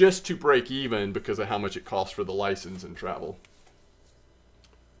to break even because of how much it costs for the license and travel.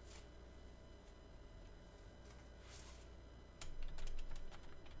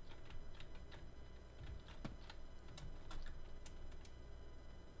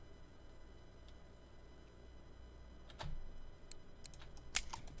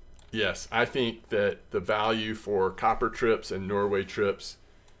 Yes, I think that the value for copper trips and Norway trips,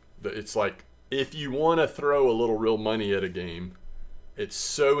 it's like, if you want to throw a little real money at a game, it's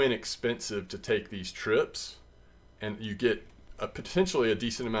so inexpensive to take these trips, and you get potentially a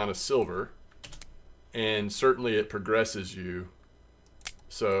decent amount of silver, and certainly it progresses you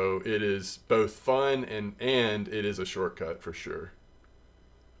So it is both fun and it is a shortcut for sure.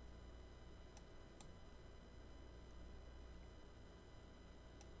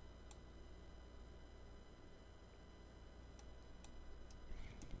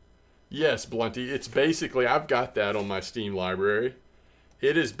 Yes, Blunty. It's basically, I've got that on my Steam library.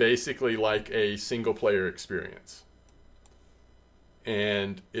 It is basically like a single player experience.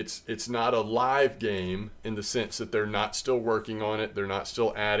 And it's not a live game in the sense that they're not still working on it, they're not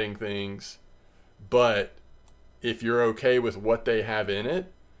still adding things. But if you're okay with what they have in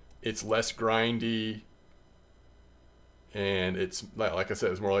it, it's less grindy, and it's like I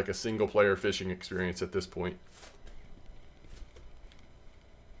said, it's more like a single player fishing experience at this point.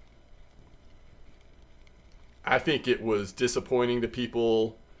 I think it was disappointing to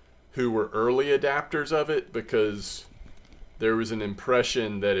people who were early adapters of it because there was an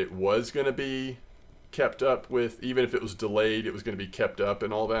impression that it was going to be kept up with, even if it was delayed, it was going to be kept up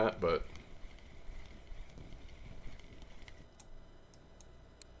and all that. But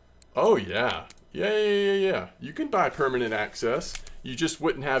oh yeah, yeah. You can buy permanent access. You just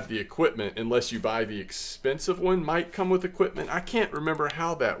wouldn't have the equipment unless you buy the expensive one. Might come with equipment. I can't remember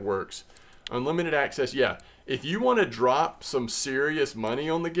how that works. Unlimited access, yeah. If you want to drop some serious money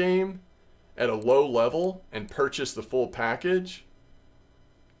on the game at a low level and purchase the full package,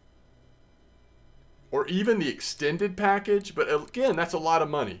 or even the extended package, but again, that's a lot of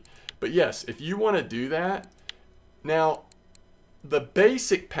money. But yes, if you want to do that, now the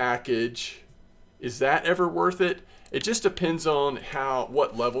basic package, is that ever worth it? It just depends on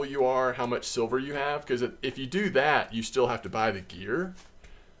what level you are, how much silver you have, because if you do that, you still have to buy the gear.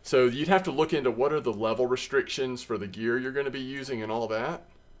 So you'd have to look into what are the level restrictions for the gear you're going to be using and all that.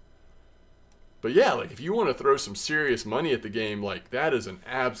 But yeah, like if you want to throw some serious money at the game, like that is an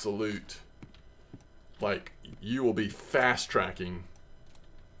absolute, like you will be fast tracking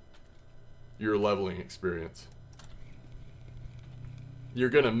your leveling experience. You're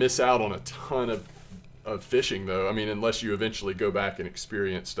going to miss out on a ton of fishing though. I mean, unless you eventually go back and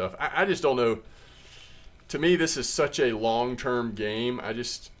experience stuff. I just don't know. To me, this is such a long-term game. I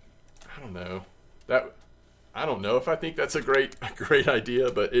don't know. I don't know if I think that's a great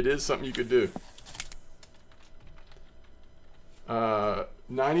idea, but it is something you could do.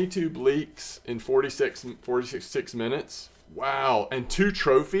 92 bleaks in 46 minutes. Wow, and 2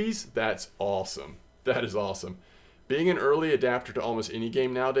 trophies? That's awesome. That is awesome. Being an early adapter to almost any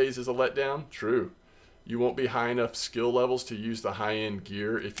game nowadays is a letdown. True. You won't be high enough skill levels to use the high-end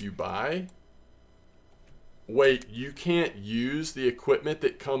gear if you buy. Wait, you can't use the equipment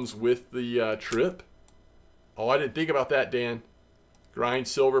that comes with the trip? Oh, I didn't think about that, Dan. Grind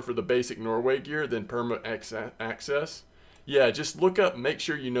silver for the basic Norway gear, then perma access. Yeah, just look up, make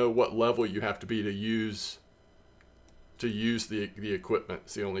sure you know what level you have to be to use the equipment.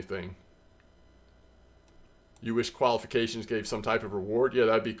 It's the only thing. You wish qualifications gave some type of reward? Yeah,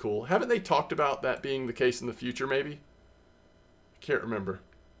 that'd be cool. Haven't they talked about that being the case in the future, maybe? I can't remember.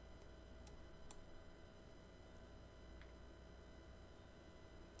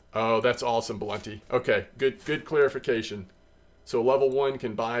 Oh, that's awesome, Blunty. Okay, good clarification. So level 1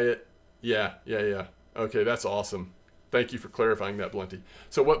 can buy it. Yeah. Okay, that's awesome. Thank you for clarifying that, Blunty.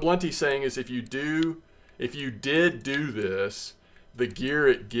 So what Blunty's saying is if you did do this, the gear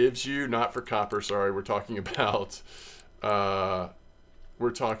it gives you, not for copper, sorry, we're talking about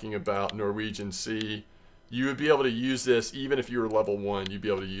Norwegian Sea. You would be able to use this even if you were level 1, you'd be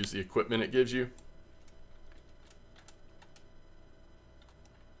able to use the equipment it gives you.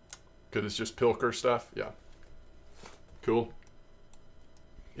 Because it's just pilker stuff? Yeah. Cool.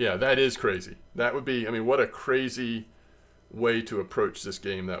 Yeah, that is crazy. That would be, I mean, what a crazy way to approach this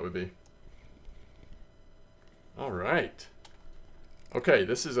game that would be. All right. Okay,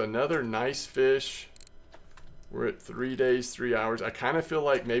 this is another nice fish. We're at 3 days, 3 hours. I kind of feel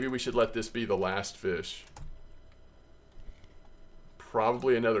like maybe we should let this be the last fish.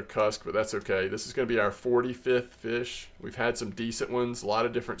 Probably another cusk, but that's okay. This is going to be our 45th fish. We've had some decent ones, a lot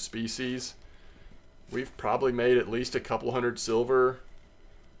of different species. We've probably made at least a couple hundred silver.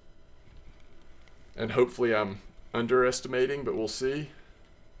 And hopefully I'm underestimating, but we'll see.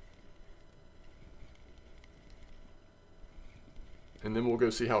 And then we'll go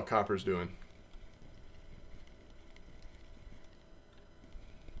see how copper's doing.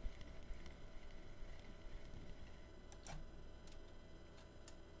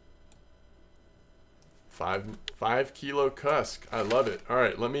 Five kilo cusk. I love it. All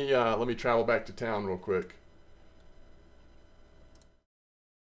right, let me travel back to town real quick.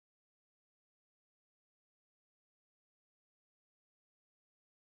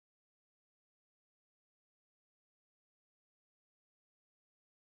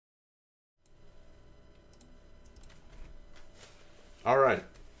 All right.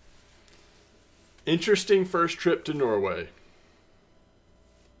 Interesting first trip to Norway.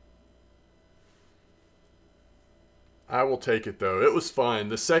 I will take it though. It was fun.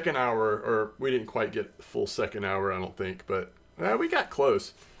 The second hour, or we didn't quite get the full second hour, I don't think, but we got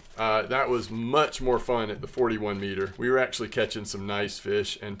close. That was much more fun at the 41 meter. We were actually catching some nice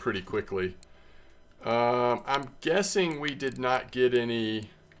fish and pretty quickly. I'm guessing we did not get any.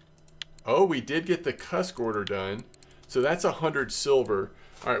 Oh, we did get the cusk order done. So that's 100 silver.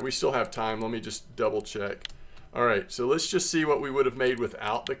 All right, we still have time. Let me just double check. All right, so let's just see what we would have made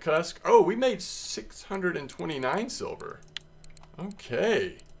without the cusk. Oh, we made 629 silver.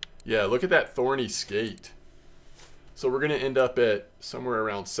 Okay. Yeah, look at that thorny skate. So we're going to end up at somewhere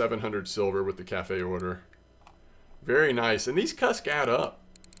around 700 silver with the cafe order. Very nice. And these cusk add up.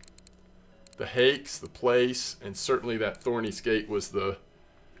 The hakes, the place, and certainly that thorny skate was the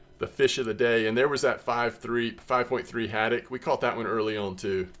fish of the day. And there was that 5.3 haddock. We caught that one early on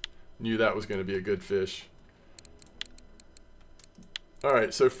too. Knew that was going to be a good fish. All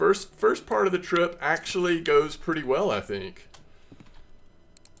right, so first part of the trip actually goes pretty well, I think.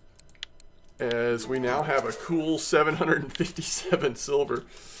 As we now have a cool 757 silver,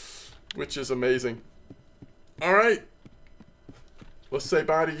 which is amazing. All right, let's say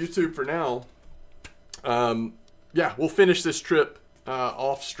bye to YouTube for now. Yeah, we'll finish this trip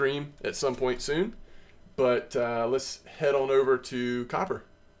off stream at some point soon, but let's head on over to copper.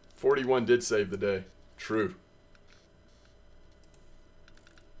 41 did save the day. True.